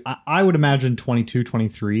probably, I would imagine 22,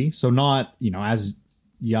 23. So not, as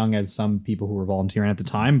young as some people who were volunteering at the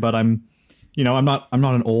time, but I'm not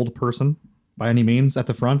an old person by any means at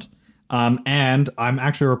the front. And I'm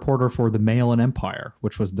actually a reporter for the Mail and Empire,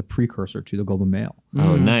 which was the precursor to the Globe and Mail.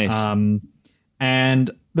 Oh, nice.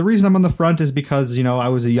 And the reason I'm on the front is because, I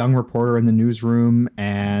was a young reporter in the newsroom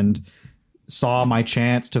and saw my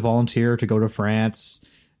chance to volunteer to go to France,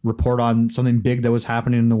 report on something big that was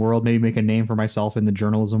happening in the world, maybe make a name for myself in the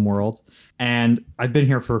journalism world. And I've been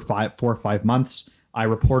here for 4 or 5 months. I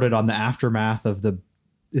reported on the aftermath of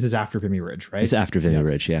this is after Vimy Ridge, right? It's after Vimy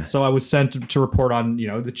Ridge, yeah. So I was sent to report on,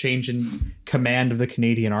 the change in command of the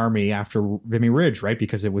Canadian Army after Vimy Ridge, right?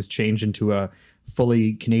 Because it was changed into a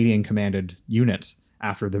fully Canadian commanded unit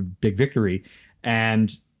after the big victory.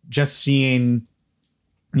 And just seeing,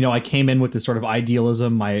 I came in with this sort of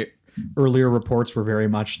idealism. My earlier reports were very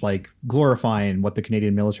much like glorifying what the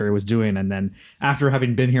Canadian military was doing. And then after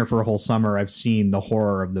having been here for a whole summer, I've seen the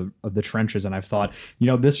horror of the trenches, and I've thought,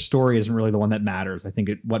 this story isn't really the one that matters. I think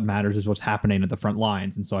what matters is what's happening at the front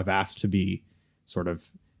lines. And so I've asked to be sort of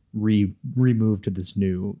removed to this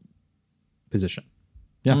new position.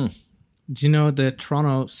 Yeah. Do you know the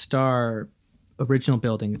Toronto Star original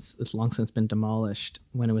building? It's long since been demolished.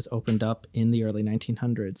 When it was opened up in the early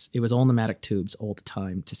 1900s, it was all pneumatic tubes all the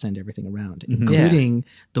time to send everything around, including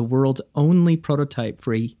the world's only prototype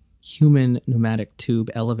for a human pneumatic tube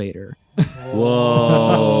elevator.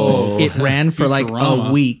 Whoa. It ran for like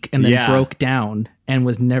a week and then broke down and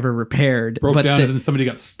was never repaired. Broke down and then somebody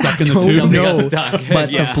got stuck in the don't tube. Somebody know. got stuck.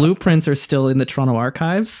 But the blueprints are still in the Toronto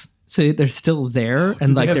archives. So they're still there,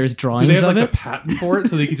 and like there's drawings do they have, of like, it. a patent for it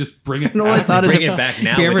so they could just bring it No, back? I thought Bring is it back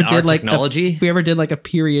now if we ever with our did like technology? if we ever did like a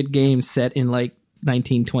period game set in like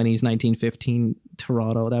 1920s, 1915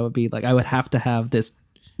 Toronto, that would be like I would have to have this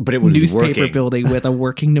But it would be newspaper working. building with a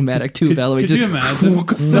working pneumatic tube elevator. Could you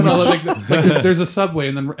imagine? No, like there's a subway,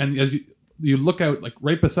 and as you look out, like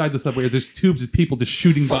right beside the subway, there's tubes of people just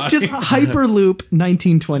shooting by. Just Hyperloop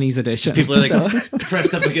 1920s edition. People are like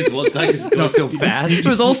pressed up against one side because it's going so fast. It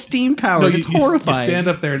was all steam powered. It's horrifying. You stand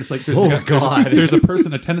up there and it's like, there's God. there's a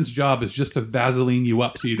person, attendant's job is just to Vaseline you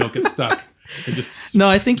up so you don't get stuck. And just No,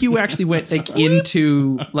 I think you actually went like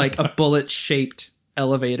into like a bullet shaped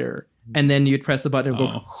elevator, and then you'd press the button and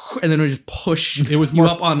go, and then it would just push It was you more-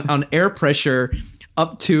 up on air pressure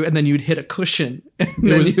up to, and then you'd hit a cushion, and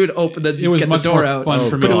then you would open the it was get the much door more out. fun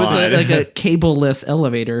for me. But it was God. like a cable-less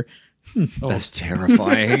elevator. That's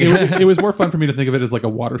terrifying. It was more fun for me to think of it as like a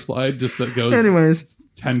water slide, just that goes Anyways,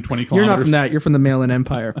 10, 20 kilometers. you're not from that. You're from the Mail-in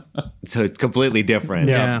Empire. So it's completely different.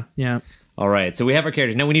 Yeah. All right. So we have our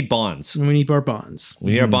characters. Now we need bonds. And we need our bonds.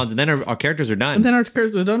 We need our bonds, and then our characters are done. And then our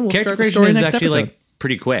characters are done. We'll Character start the creation story is next actually episode. like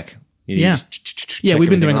pretty quick. You Yeah. just Yeah, check we've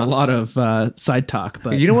been everything doing a off. lot of side talk,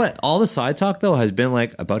 but You know what? All the side talk though has been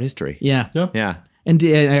like about history. yeah. Yeah. And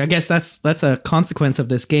I guess that's a consequence of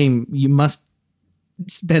this game. You must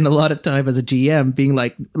spend a lot of time as a GM being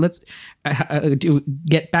like, let's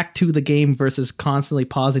get back to the game versus constantly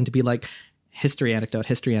pausing to be like, history anecdote,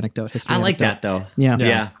 history anecdote, history I like anecdote. that though. Yeah.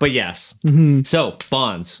 Yeah. But yes. So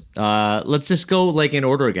bonds. Let's just go like in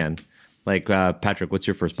order again. Like Patrick, what's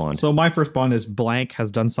your first bond? So my first bond is blank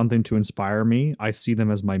has done something to inspire me. I see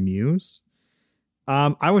them as my muse.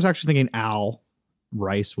 I was actually thinking Al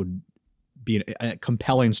Rice would be a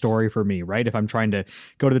compelling story for me, right? If I'm trying to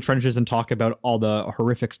go to the trenches and talk about all the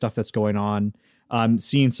horrific stuff that's going on,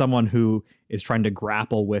 seeing someone who is trying to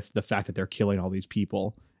grapple with the fact that they're killing all these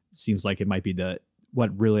people seems like it might be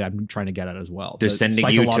what really I'm trying to get at as well. They're The sending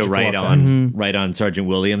you to psychological write on Sergeant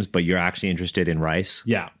Williams, but you're actually interested in Rice.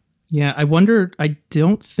 Yeah. Yeah, I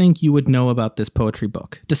don't think you would know about this poetry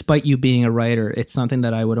book. Despite you being a writer, it's something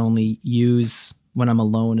that I would only use when I'm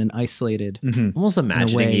alone and isolated. Almost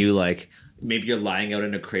imagining way. you like maybe you're lying out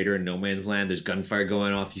in a crater in no man's land. There's gunfire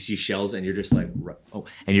going off. You see shells, and you're just like,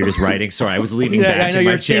 and you're just writing. Sorry, I was leaning back. I know in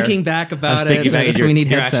my you're chair. thinking back I was about thinking it. back, That's and why we need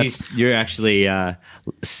you're headsets. You're actually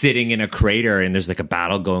sitting in a crater, and there's like a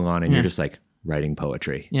battle going on, and you're just like writing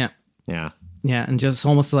poetry. Yeah, Yeah, and just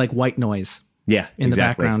almost like white noise yeah. in the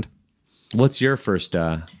exactly. background. What's your first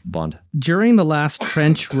bond? During the last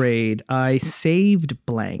trench raid, I saved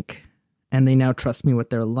blank, and they now trust me with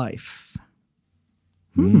their life.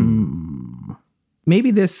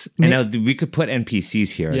 Maybe this. And now we could put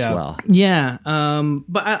NPCs here as Yeah. well. Yeah,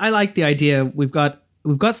 but I like the idea. We've got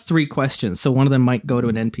 3 questions, so one of them might go to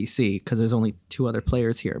an NPC because there's only 2 other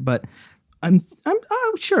players here. But I'm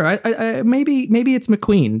sure. I maybe it's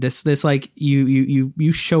McQueen. This like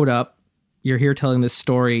you showed up. You're here telling this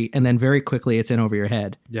story, and then very quickly it's in over your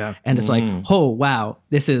head. Yeah. And it's like, oh wow,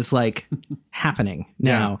 this is like happening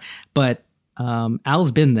now. But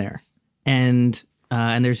Al's been there, and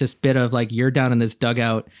there's this bit of like you're down in this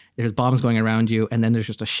dugout. There's bombs going around you, and then there's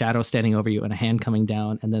just a shadow standing over you and a hand coming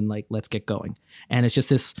down, and then like let's get going. And it's just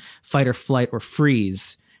this fight or flight or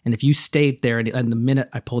freeze. And if you stayed there, and the minute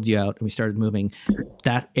I pulled you out and we started moving,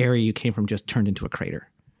 that area you came from just turned into a crater.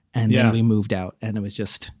 And then we moved out, and it was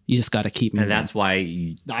just you just got to keep moving. And that's why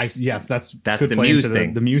you, That's That's could the play muse into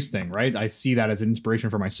thing. The muse thing, right? I see that as an inspiration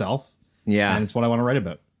for myself, yeah. and it's what I want to write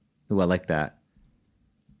about. Ooh, I like that.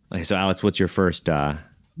 Okay, so Alex, what's your first?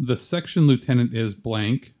 The section lieutenant is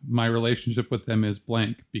blank. My relationship with them is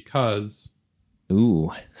blank because.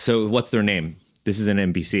 Ooh, so what's their name? This is an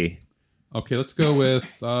NPC. Okay, let's go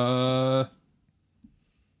with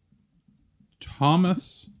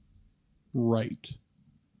Thomas Wright.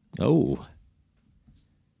 Oh,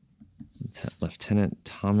 Lieutenant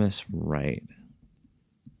Thomas Wright.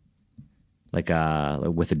 Like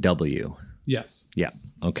with a W. Yes. Yeah.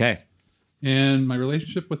 Okay. And my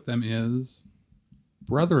relationship with them is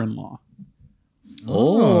brother-in-law.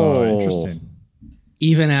 Oh, interesting.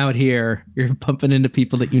 Even out here, you're bumping into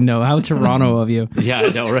people that you know. How Toronto of you. Yeah, I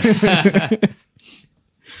know, right?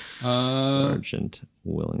 Uh, Sergeant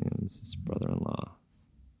Williams' brother-in-law.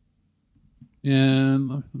 And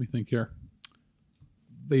let me think here.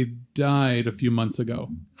 They died a few months ago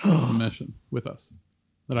on a mission with us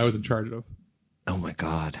that I was in charge of. Oh my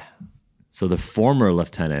God. So the former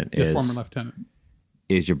lieutenant The former lieutenant.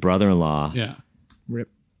 is your brother-in-law Yeah. Rip.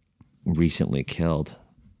 recently killed.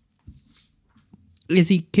 Is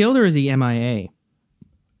he killed or is he MIA?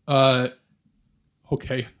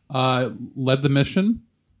 Okay. Led the mission.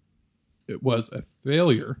 It was a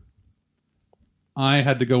failure. I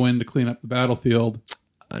had to go in to clean up the battlefield.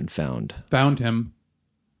 Unfound. Found him.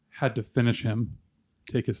 Had to finish him.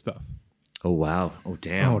 Take his stuff. Oh, wow. Oh,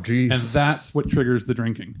 damn. Oh, geez. And that's what triggers the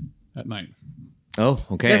drinking at night. Oh,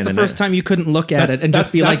 okay. That's the first time you couldn't look at it and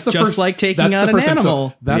just be like, the just first- like taking that's out the an first time. So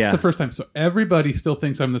animal. that's Yeah. the first time. So everybody still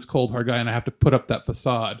thinks I'm this cold hard guy, and I have to put up that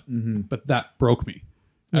facade. But that broke me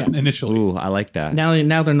initially. Ooh, I like that. Now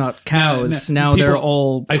they're not cows. Now people- they're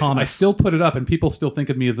all I Thomas. still put it up, and people still think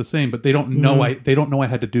of me as the same, but they don't know. They don't know I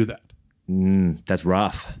had to do that. That's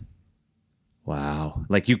rough. Wow.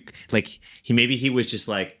 He was just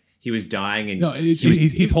like, he was dying and No,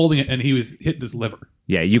 he's holding it, and he was hitting his liver.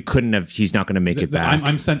 yeah, you couldn't have, he's not going to make it back.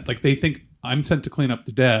 I'm sent. Like they think I'm sent to clean up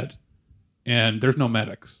the dead, and there's no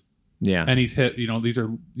medics. yeah. And he's hit. These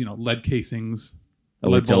are lead casings. Oh,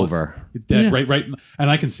 lead it's bullets. over. It's dead. Yeah. Right. And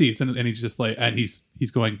I can see it's and he's just like, and he's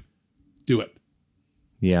going, do it.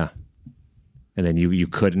 Yeah. And then you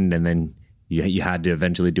couldn't, and then you had to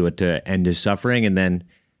eventually do it to end his suffering, and then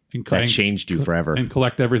that changed you forever. And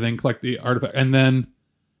collect everything, collect the artifact, and then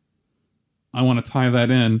I want to tie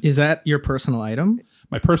that in. Is that your personal item?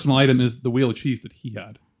 My personal item is the wheel of cheese that he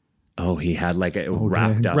had, Oh, he had like a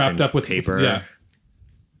wrapped up with paper. yeah,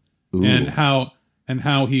 Ooh. and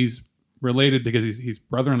how he's related because he's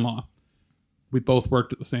brother-in-law. We both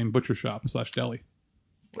worked at the same butcher shop / deli.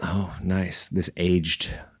 Oh, nice. This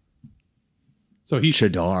aged So he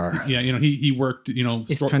Shadar. yeah, he worked.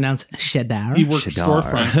 It's pronounced cheddar. he worked Shadar.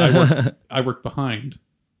 storefront. I worked behind.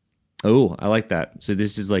 Oh, I like that. So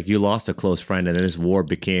this is like you lost a close friend, and this war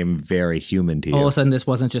became very human to you. All of a sudden, this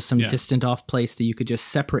wasn't just some Yeah. distant off place that you could just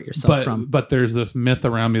separate yourself from. But there's this myth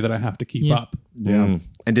around me that I have to keep up. Yeah.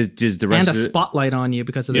 And does the rest And a of the, spotlight on you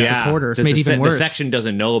because of the yeah, reporters. does Made the, even the worse. section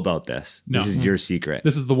doesn't know about this. No. This is your secret.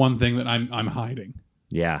 This is the one thing that I'm hiding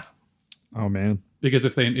Yeah. Oh, man. because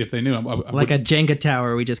if they knew, I Like a Jenga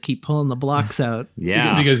tower, we just keep pulling the blocks out.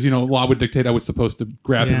 Yeah. because law would dictate I was supposed to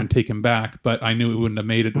grab him Yeah. and take him back, but I knew it wouldn't have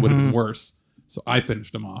made it. It would have been worse. So I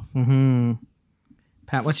finished him off.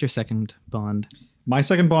 Pat, what's your second bond? My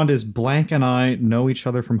second bond is Blank and I know each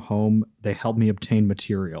other from home. They help me obtain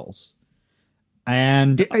materials.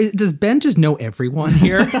 And Does Ben just know everyone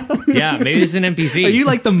here? Yeah, maybe it's an NPC. Are you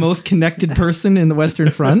like the most connected person in the Western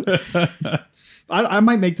Front? I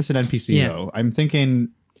might make this an NPC, Yeah. though. I'm thinking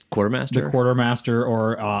quartermaster? the quartermaster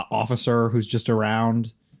or officer who's just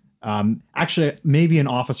around. Actually, maybe an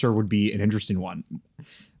officer would be an interesting one.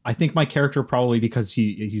 I think my character probably because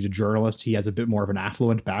he's a journalist, he has a bit more of an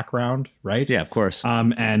affluent background, right? Yeah, of course.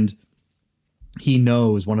 And he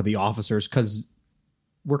knows one of the officers because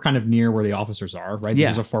we're kind of near where the officers are, right? Yeah.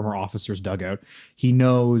 This is a former officer's dugout. He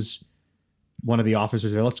knows one of the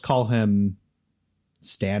officers there. Let's call him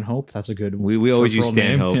Stanhope. That's a good. We always use first role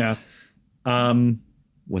name. Stanhope. Yeah.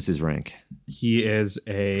 What's his rank? He is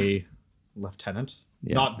a lieutenant,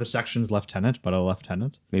 Yeah. not the section's lieutenant, but a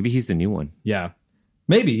lieutenant. Maybe he's the new one. Yeah,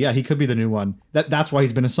 maybe. Yeah, he could be the new one. That's why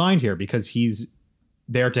he's been assigned here because he's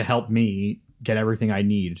there to help me get everything I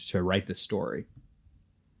need to write this story.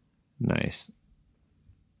 Nice.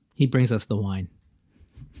 He brings us the wine.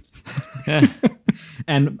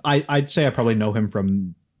 And I'd say I probably know him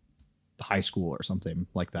from high school or something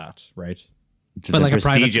like that, right? To But the like a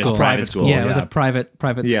private prestigious school. private school. Yeah, it was yeah. a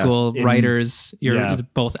private Yeah. school. In- Writers, you're yeah.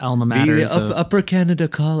 both alma The maters. of- Upper Canada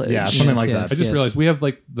College. Yeah, something like yes. that. I just Yes. realized we have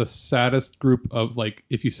like the saddest group of like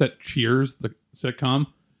if you set Cheers, the sitcom,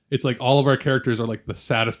 it's like all of our characters are like the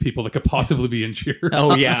saddest people that could possibly be in Cheers.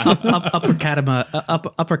 Oh, yeah. Upper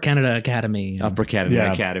Canada Academy. Upper Canada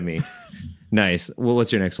Yeah. Academy. Nice. Well,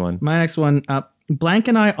 what's your next one? My next one, Blank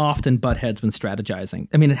and I often butt heads when strategizing.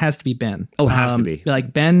 I mean, it has to be Ben. Oh, it has to be.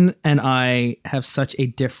 Like Ben and I have such a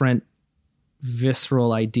different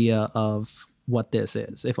visceral idea of what this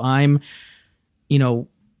is. If I'm,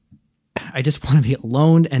 I just want to be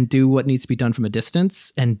alone and do what needs to be done from a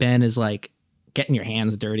distance. And Ben is like getting your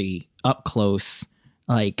hands dirty up close.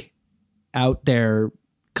 Like out there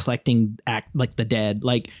collecting like the dead.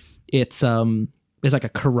 Like it's there's like a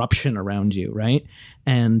corruption around you, right?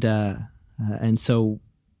 And so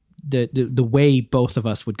the way both of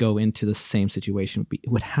us would go into the same situation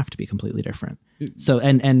would have to be completely different. So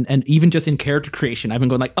and even just in character creation, I've been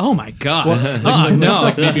going like, oh my god, oh no,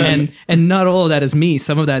 and not all of that is me.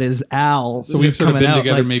 Some of that is Al. So we've sort of been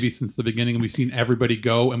together like, maybe since the beginning, and we've seen everybody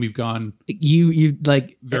go, and we've gone you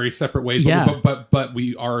like very separate ways. Yeah. But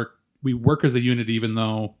we work as a unit, even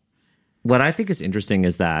though. What I think is interesting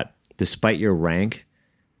is that despite your rank,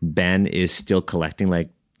 Ben is still collecting like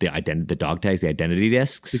the dog tags, the identity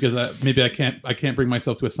discs. Because maybe I can't bring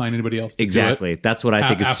myself to assign anybody else to Exactly. do it. That's what I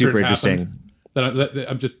think is super interesting. That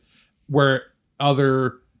I'm just where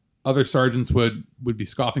other sergeants would be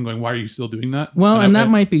scoffing, going, "Why are you still doing that?" Well, and that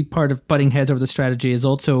might be part of butting heads over the strategy. Is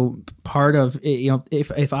also part of, you know,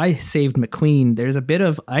 if I saved McQueen, there's a bit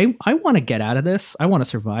of I want to get out of this. I want to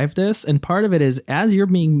survive this, and part of it is as you're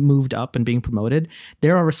being moved up and being promoted,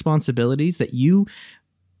 there are responsibilities that you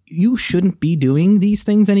shouldn't be doing these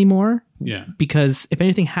things anymore. Yeah. Because if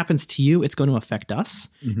anything happens to you, it's going to affect us.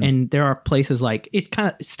 Mm-hmm. And there are places like, it's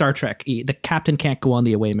kind of Star Trek. The captain can't go on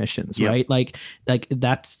the away missions, right? Like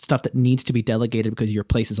that's stuff that needs to be delegated because your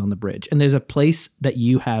place is on the bridge. And there's a place that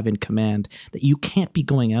you have in command that you can't be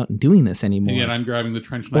going out and doing this anymore. And yet I'm grabbing the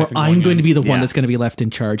trench knife. Or I'm going to be the one that's going to be left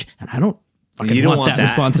in charge. And I don't fucking want that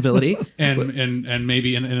responsibility. and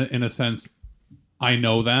maybe in a sense, I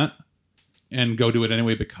know that and go do it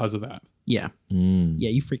anyway because of that. Yeah. Yeah,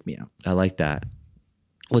 you freak me out. I like that.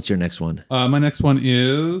 What's your next one? My next one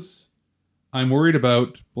is I'm worried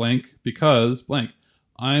about blank because blank.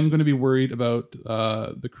 I'm going to be worried about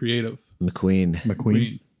the creative.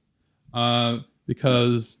 McQueen.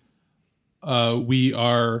 Because we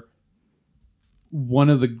are one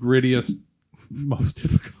of the grittiest, most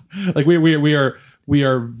difficult. Like we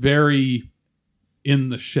are very in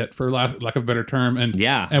the shit, for lack of a better term, and and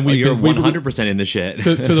you're 100% in the shit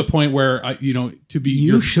to the point where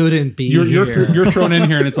you shouldn't be. You're thrown in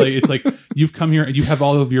here, and it's like you've come here and you have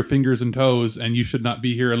all of your fingers and toes, and you should not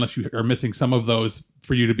be here unless you are missing some of those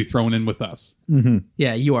for you to be thrown in with us. Mm-hmm.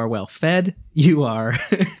 Yeah, you are well fed. You are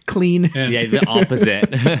clean. And, the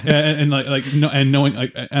opposite. knowing,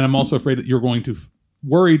 and I'm also afraid that you're going to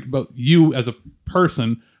worried about you as a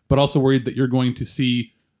person, but also worried that you're going to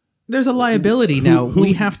see. There's a liability now.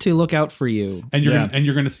 We have to look out for you, and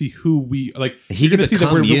you're going to see who we like. You're going to see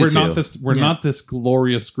that we're not this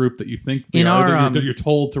glorious group that you think we are. That you're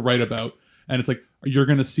told to write about, and it's like you're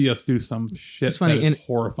going to see us do some shit. It's funny and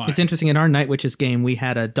horrifying. It's interesting. In our Night Witches game, we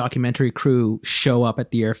had a documentary crew show up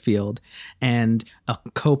at the airfield and a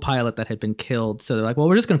co-pilot that had been killed. So they're like, well,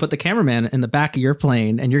 we're just going to put the cameraman in the back of your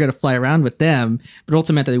plane and you're going to fly around with them. But it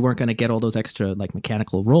also meant that they weren't going to get all those extra like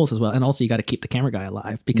mechanical roles as well. And also you got to keep the camera guy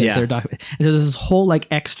alive because they're and so there's this whole like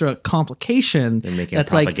extra complication. They're making a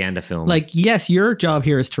propaganda film. Like, yes, your job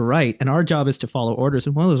here is to write and our job is to follow orders.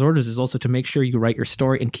 And one of those orders is also to make sure you write your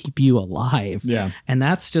story and keep you alive. Yeah. And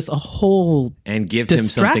that's just a whole and give him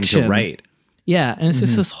something to write. Yeah, and it's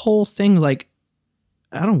just this whole thing like,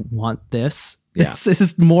 I don't want this. Yeah. This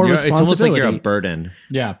is more responsibility. It's almost like you're a burden.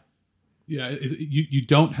 Yeah. Yeah, you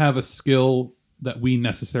don't have a skill that we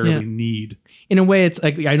necessarily need. In a way, it's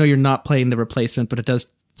like, I know you're not playing the replacement, but it does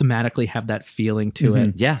thematically have that feeling to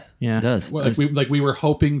it. Yeah, it does. Well, we were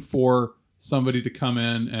hoping for somebody to come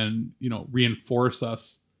in and reinforce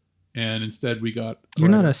us, and instead we got. You're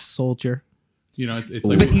not a soldier. It's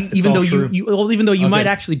like, but even though you might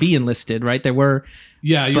actually be enlisted, right? There were,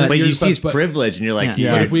 but you see his privilege, and you're like,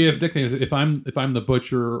 But if we have nicknames, if I'm the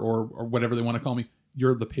butcher or whatever they want to call me,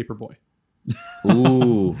 you're the paper boy.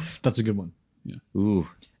 Ooh, that's a good one. Yeah. Ooh,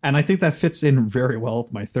 and I think that fits in very well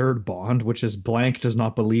with my third bond, which is blank does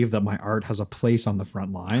not believe that my art has a place on the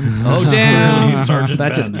front lines. Oh damn! Sergeant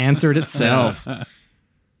that Ben. just answered itself. Let's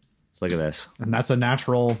look at this, and that's a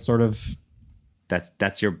natural sort of.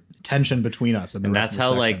 That's your tension between us, and that's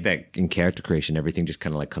how like that in character creation, everything just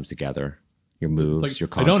kind of like comes together. Your moves, your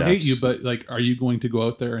concepts. I don't hate you, but like, are you going to go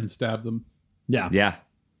out there and stab them? Yeah.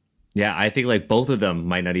 I think like both of them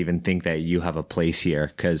might not even think that you have a place here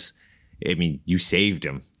because, I mean, you saved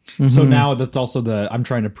him. Mm-hmm. So now that's also I'm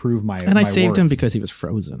trying to prove my. And I saved him because he was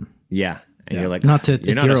frozen. Yeah, and you're like, if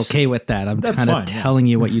you're okay with that, I'm kind of telling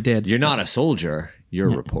you what you did. You're not a soldier. You're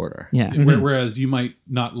a reporter. Yeah. Whereas you might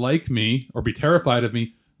not like me or be terrified of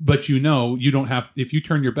me, but you don't have. If you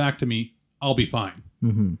turn your back to me, I'll be fine.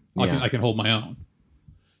 Mm-hmm. I can hold my own.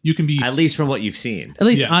 You can be at least from what you've seen. At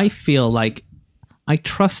least I feel like I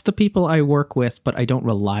trust the people I work with, but I don't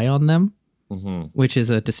rely on them, which is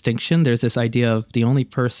a distinction. There's this idea of the only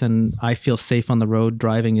person I feel safe on the road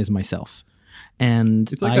driving is myself.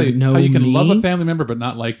 and It's like I know how you can me. love a family member but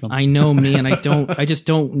not like them. I know me, and I just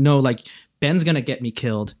don't know, like, Ben's gonna get me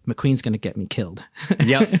killed, McQueen's gonna get me killed.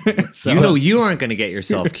 Yep. So- You know you aren't going to get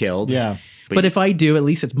yourself killed. Yeah. But if I do, at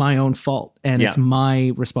least it's my own fault, and it's Yeah.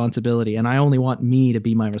 my responsibility, and I only want me to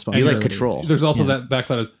be my You responsibility. like control. There's also that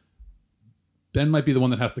backside is Ben might be the one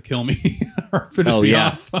that has to kill me or finish me yeah.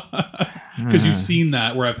 off. Because you've seen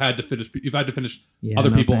that where I've had to finish. You've had to finish Yeah, other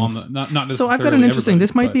no people thanks. on the not necessarily. So I've got an interesting.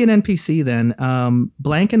 This might everybody, be an NPC then.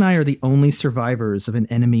 Blank and I are the only survivors of an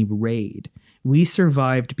enemy raid. We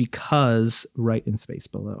survived because right in space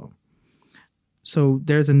below. So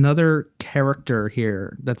there's another character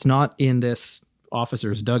here that's not in this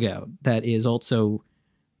officer's dugout that is also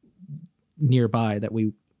nearby that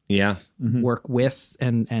we Yeah. work with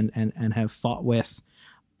and have fought with.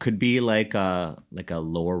 Could be like a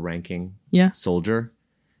lower ranking Yeah. soldier.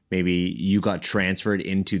 Maybe you got transferred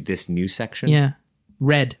into this new section. Yeah.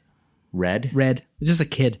 Red. Red. Just a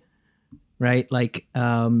kid, right? Like,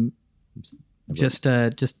 just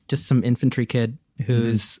some infantry kid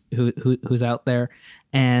who's out there,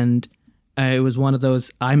 and it was one of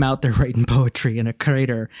those. I'm out there writing poetry in a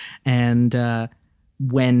crater, and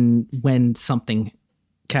when something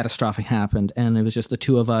catastrophic happened, and it was just the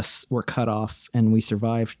two of us were cut off, and we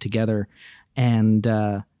survived together, and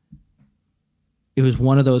it was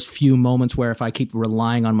one of those few moments where if I keep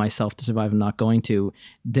relying on myself to survive, I'm not going to.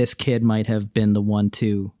 This kid might have been the one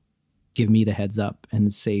to give me the heads up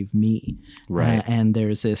and save me. Right. And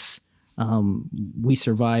there's this, we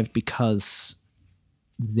survived because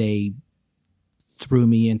they threw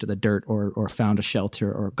me into the dirt or found a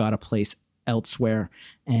shelter or got a place elsewhere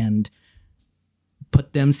and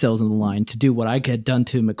put themselves in the line to do what I had done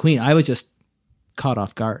to McQueen. I was just caught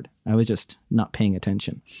off guard. I was just not paying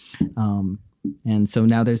attention. And so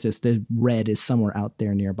now there's Red is somewhere out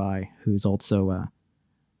there nearby who's also,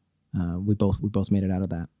 we both made it out of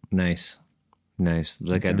that. Nice.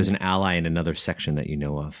 Like there's an ally in another section that you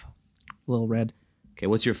know of. Little Red. Okay,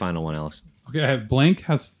 what's your final one, Alex? Okay, I have Blank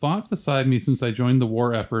has fought beside me since I joined the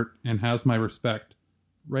war effort and has my respect.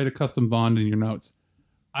 Write a custom bond in your notes.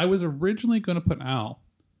 I was originally going to put Al,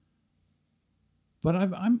 but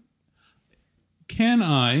I'm. Can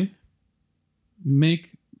I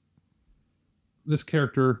make this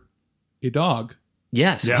character a dog?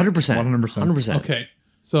 Yes, Yeah, 100%. 100%. Okay,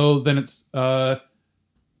 so then it's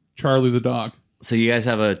Charlie the dog, So you guys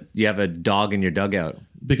have a dog in your dugout.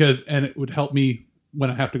 and it would help me when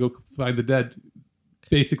I have to go find the dead.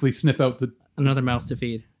 Basically, sniff out the Another mouse to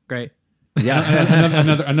feed. Great.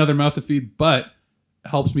 Yeah. another mouth to feed, but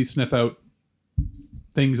helps me sniff out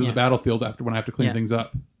things in the battlefield after when I have to clean Yeah. things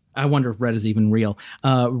up. I wonder if Red is even real.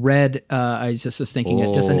 Red, I just was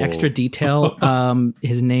thinking just an extra detail.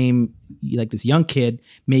 His name, like this young kid,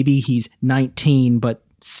 maybe he's 19, but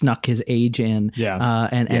snuck his age in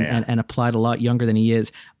and applied a lot younger than he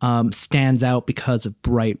is, stands out because of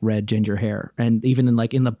bright red ginger hair. And even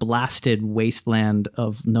in the blasted wasteland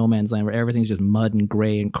of no man's land where everything's just mud and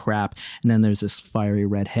gray and crap, and then there's this fiery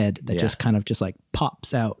red head that just kind of just like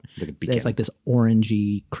pops out. Like a beacon. There's like this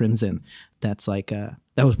orangey crimson that's like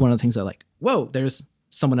that was one of the things that like, whoa, there's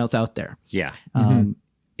someone else out there. Yeah. In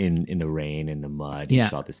the rain, in the mud, Yeah. you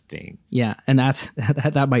saw this thing. Yeah, and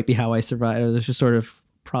that might be how I survived. It was just sort of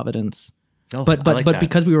providence. Oh, but I like that.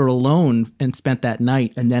 because we were alone and spent that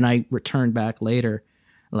night, and then I returned back later,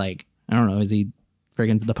 like, I don't know, is he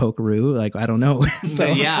friggin' the pokeroo? Like, I don't know. So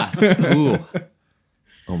Yeah. Ooh.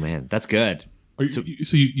 Oh man, that's good. So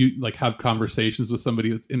you like have conversations with somebody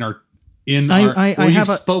that's in our. I Well, you've have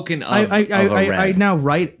spoken of I a red. now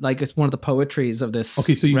write like it's one of the poetries of this.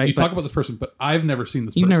 Okay, so you right? talk But about this person, but I've never seen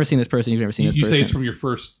this person. you've never seen this person. You've never seen this You person. say it's from your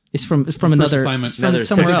first. It's from first another assignment. it's from Another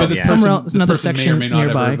somewhere section, else. yeah. Somewhere else, This another person section may or may not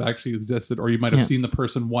nearby. ever have actually existed, or you might have Yeah. seen the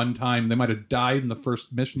person one time. They might have died in the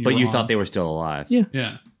first mission. But were you on. thought they were still alive. Yeah.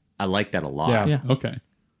 Yeah. I like that a lot. Yeah. Yeah. Okay.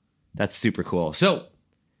 That's super cool. So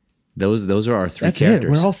those are our three That's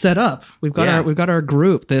characters. it. We're all set up. We've got our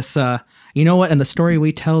group. This you know what? And the story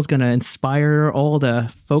we tell is going to inspire all the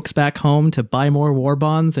folks back home to buy more war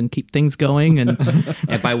bonds and keep things going. And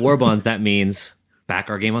And by war bonds, that means back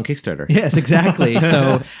our game on Kickstarter. yes, exactly.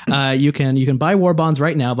 So you can buy war bonds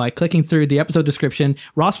right now by clicking through the episode description.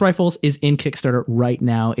 Ross Rifles is in Kickstarter right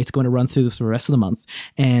now. It's going to run through for the rest of the month.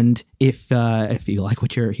 And if you like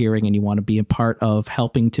what you're hearing and you want to be a part of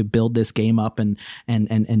helping to build this game up and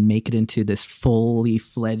make it into this fully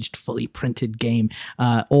fledged, fully printed game,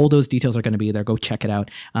 all those details are going to be there. Go check it out.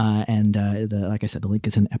 Like I said, the link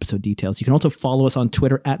is in episode details. You can also follow us on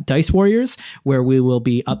Twitter at Dice Warriors, where we will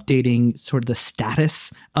be updating sort of the status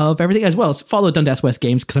status of everything, as well as follow Dundas West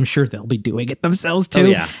Games, because I'm sure they'll be doing it themselves too. Oh,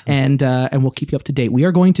 yeah. And we'll keep you up to date. We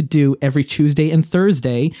are going to do every Tuesday and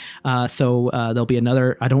Thursday. So there'll be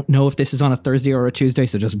another, I don't know if this is on a Thursday or a Tuesday,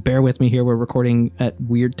 so just bear with me here. We're recording at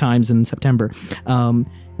weird times in September.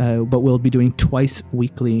 But we'll be doing twice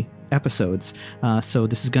weekly episodes. So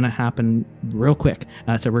this is going to happen real quick.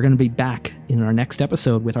 So we're going to be back in our next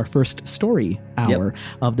episode with our first story hour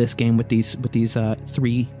of this game with these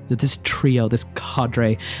this trio, this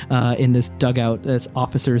cadre in this dugout, this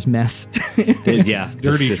officer's mess.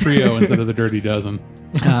 Dirty trio instead of the dirty dozen.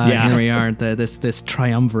 Here we are, this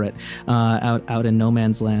triumvirate out in no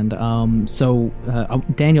man's land. So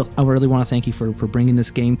Daniel, I really want to thank you for bringing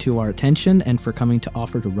this game to our attention and for coming to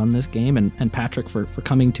offer to run this game, and Patrick for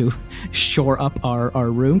coming to shore up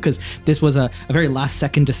our room, because this was a very last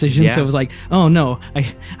second decision. So it was like, oh no,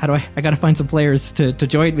 I got to find some players to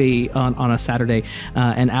join me on a Saturday.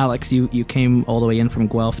 And Alex, you came all the way in from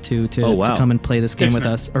Guelph to come and play this game with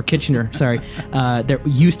us, or Kitchener. Sorry, there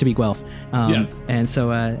used to be Guelph. Yes. And so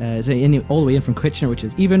all the way in from Kitchener, which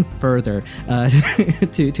is even further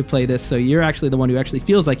to play this. So you're actually the one who actually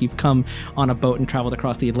feels like you've come on a boat and traveled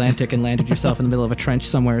across the Atlantic and landed yourself in the middle of a trench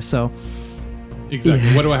somewhere. So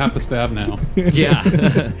exactly. What do I have to stab now?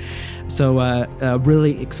 Yeah. So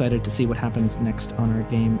really excited to see what happens next on our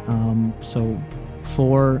game. So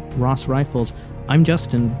for Ross Rifles, I'm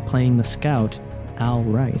Justin playing the Scout, Al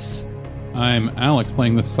Rice. I'm Alex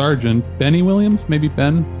playing the Sergeant, Benny Williams, maybe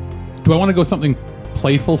Ben. Do I want to go something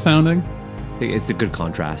playful sounding? It's a good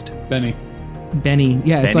contrast. Benny. Benny.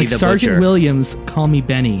 Yeah, it's Benny like the Sergeant Butcher. Williams, call me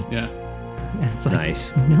Benny. Yeah. And it's like,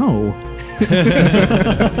 Nice. no.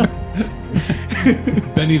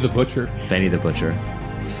 Benny the Butcher. Benny the Butcher.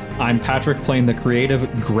 I'm Patrick playing the creative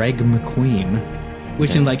Greg McQueen.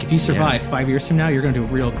 Which, in like, if you survive 5 years from now, you're going to do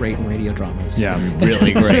real great in radio dramas. Yeah.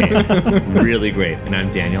 Really great. Really great. And I'm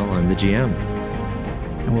Daniel. I'm the GM.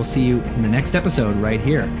 And we'll see you in the next episode right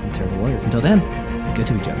here on Terrible Warriors. Until then, be good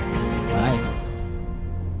to each other. Bye.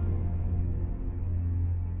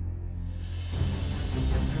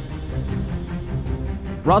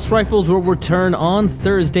 Ross Rifles will return on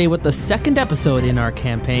Thursday with the second episode in our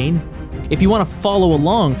campaign. If you want to follow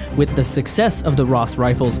along with the success of the Ross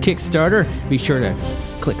Rifles Kickstarter, be sure to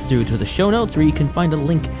click through to the show notes where you can find a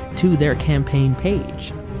link to their campaign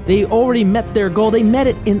page. They already met their goal. They met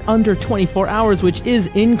it in under 24 hours, which is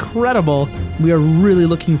incredible. We are really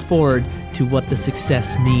looking forward to what the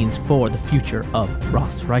success means for the future of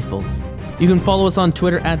Ross Rifles. You can follow us on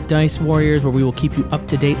Twitter at Dice Warriors, where we will keep you up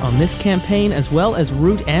to date on this campaign, as well as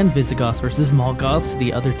Root and Visigoths versus Molgoths,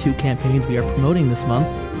 the other two campaigns we are promoting this month.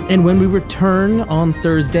 And when we return on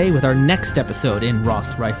Thursday with our next episode in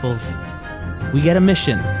Ross Rifles, we get a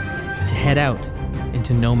mission to head out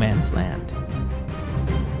into no man's land.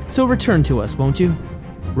 So return to us, won't you?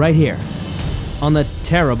 Right here on the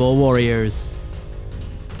Terrible Warriors.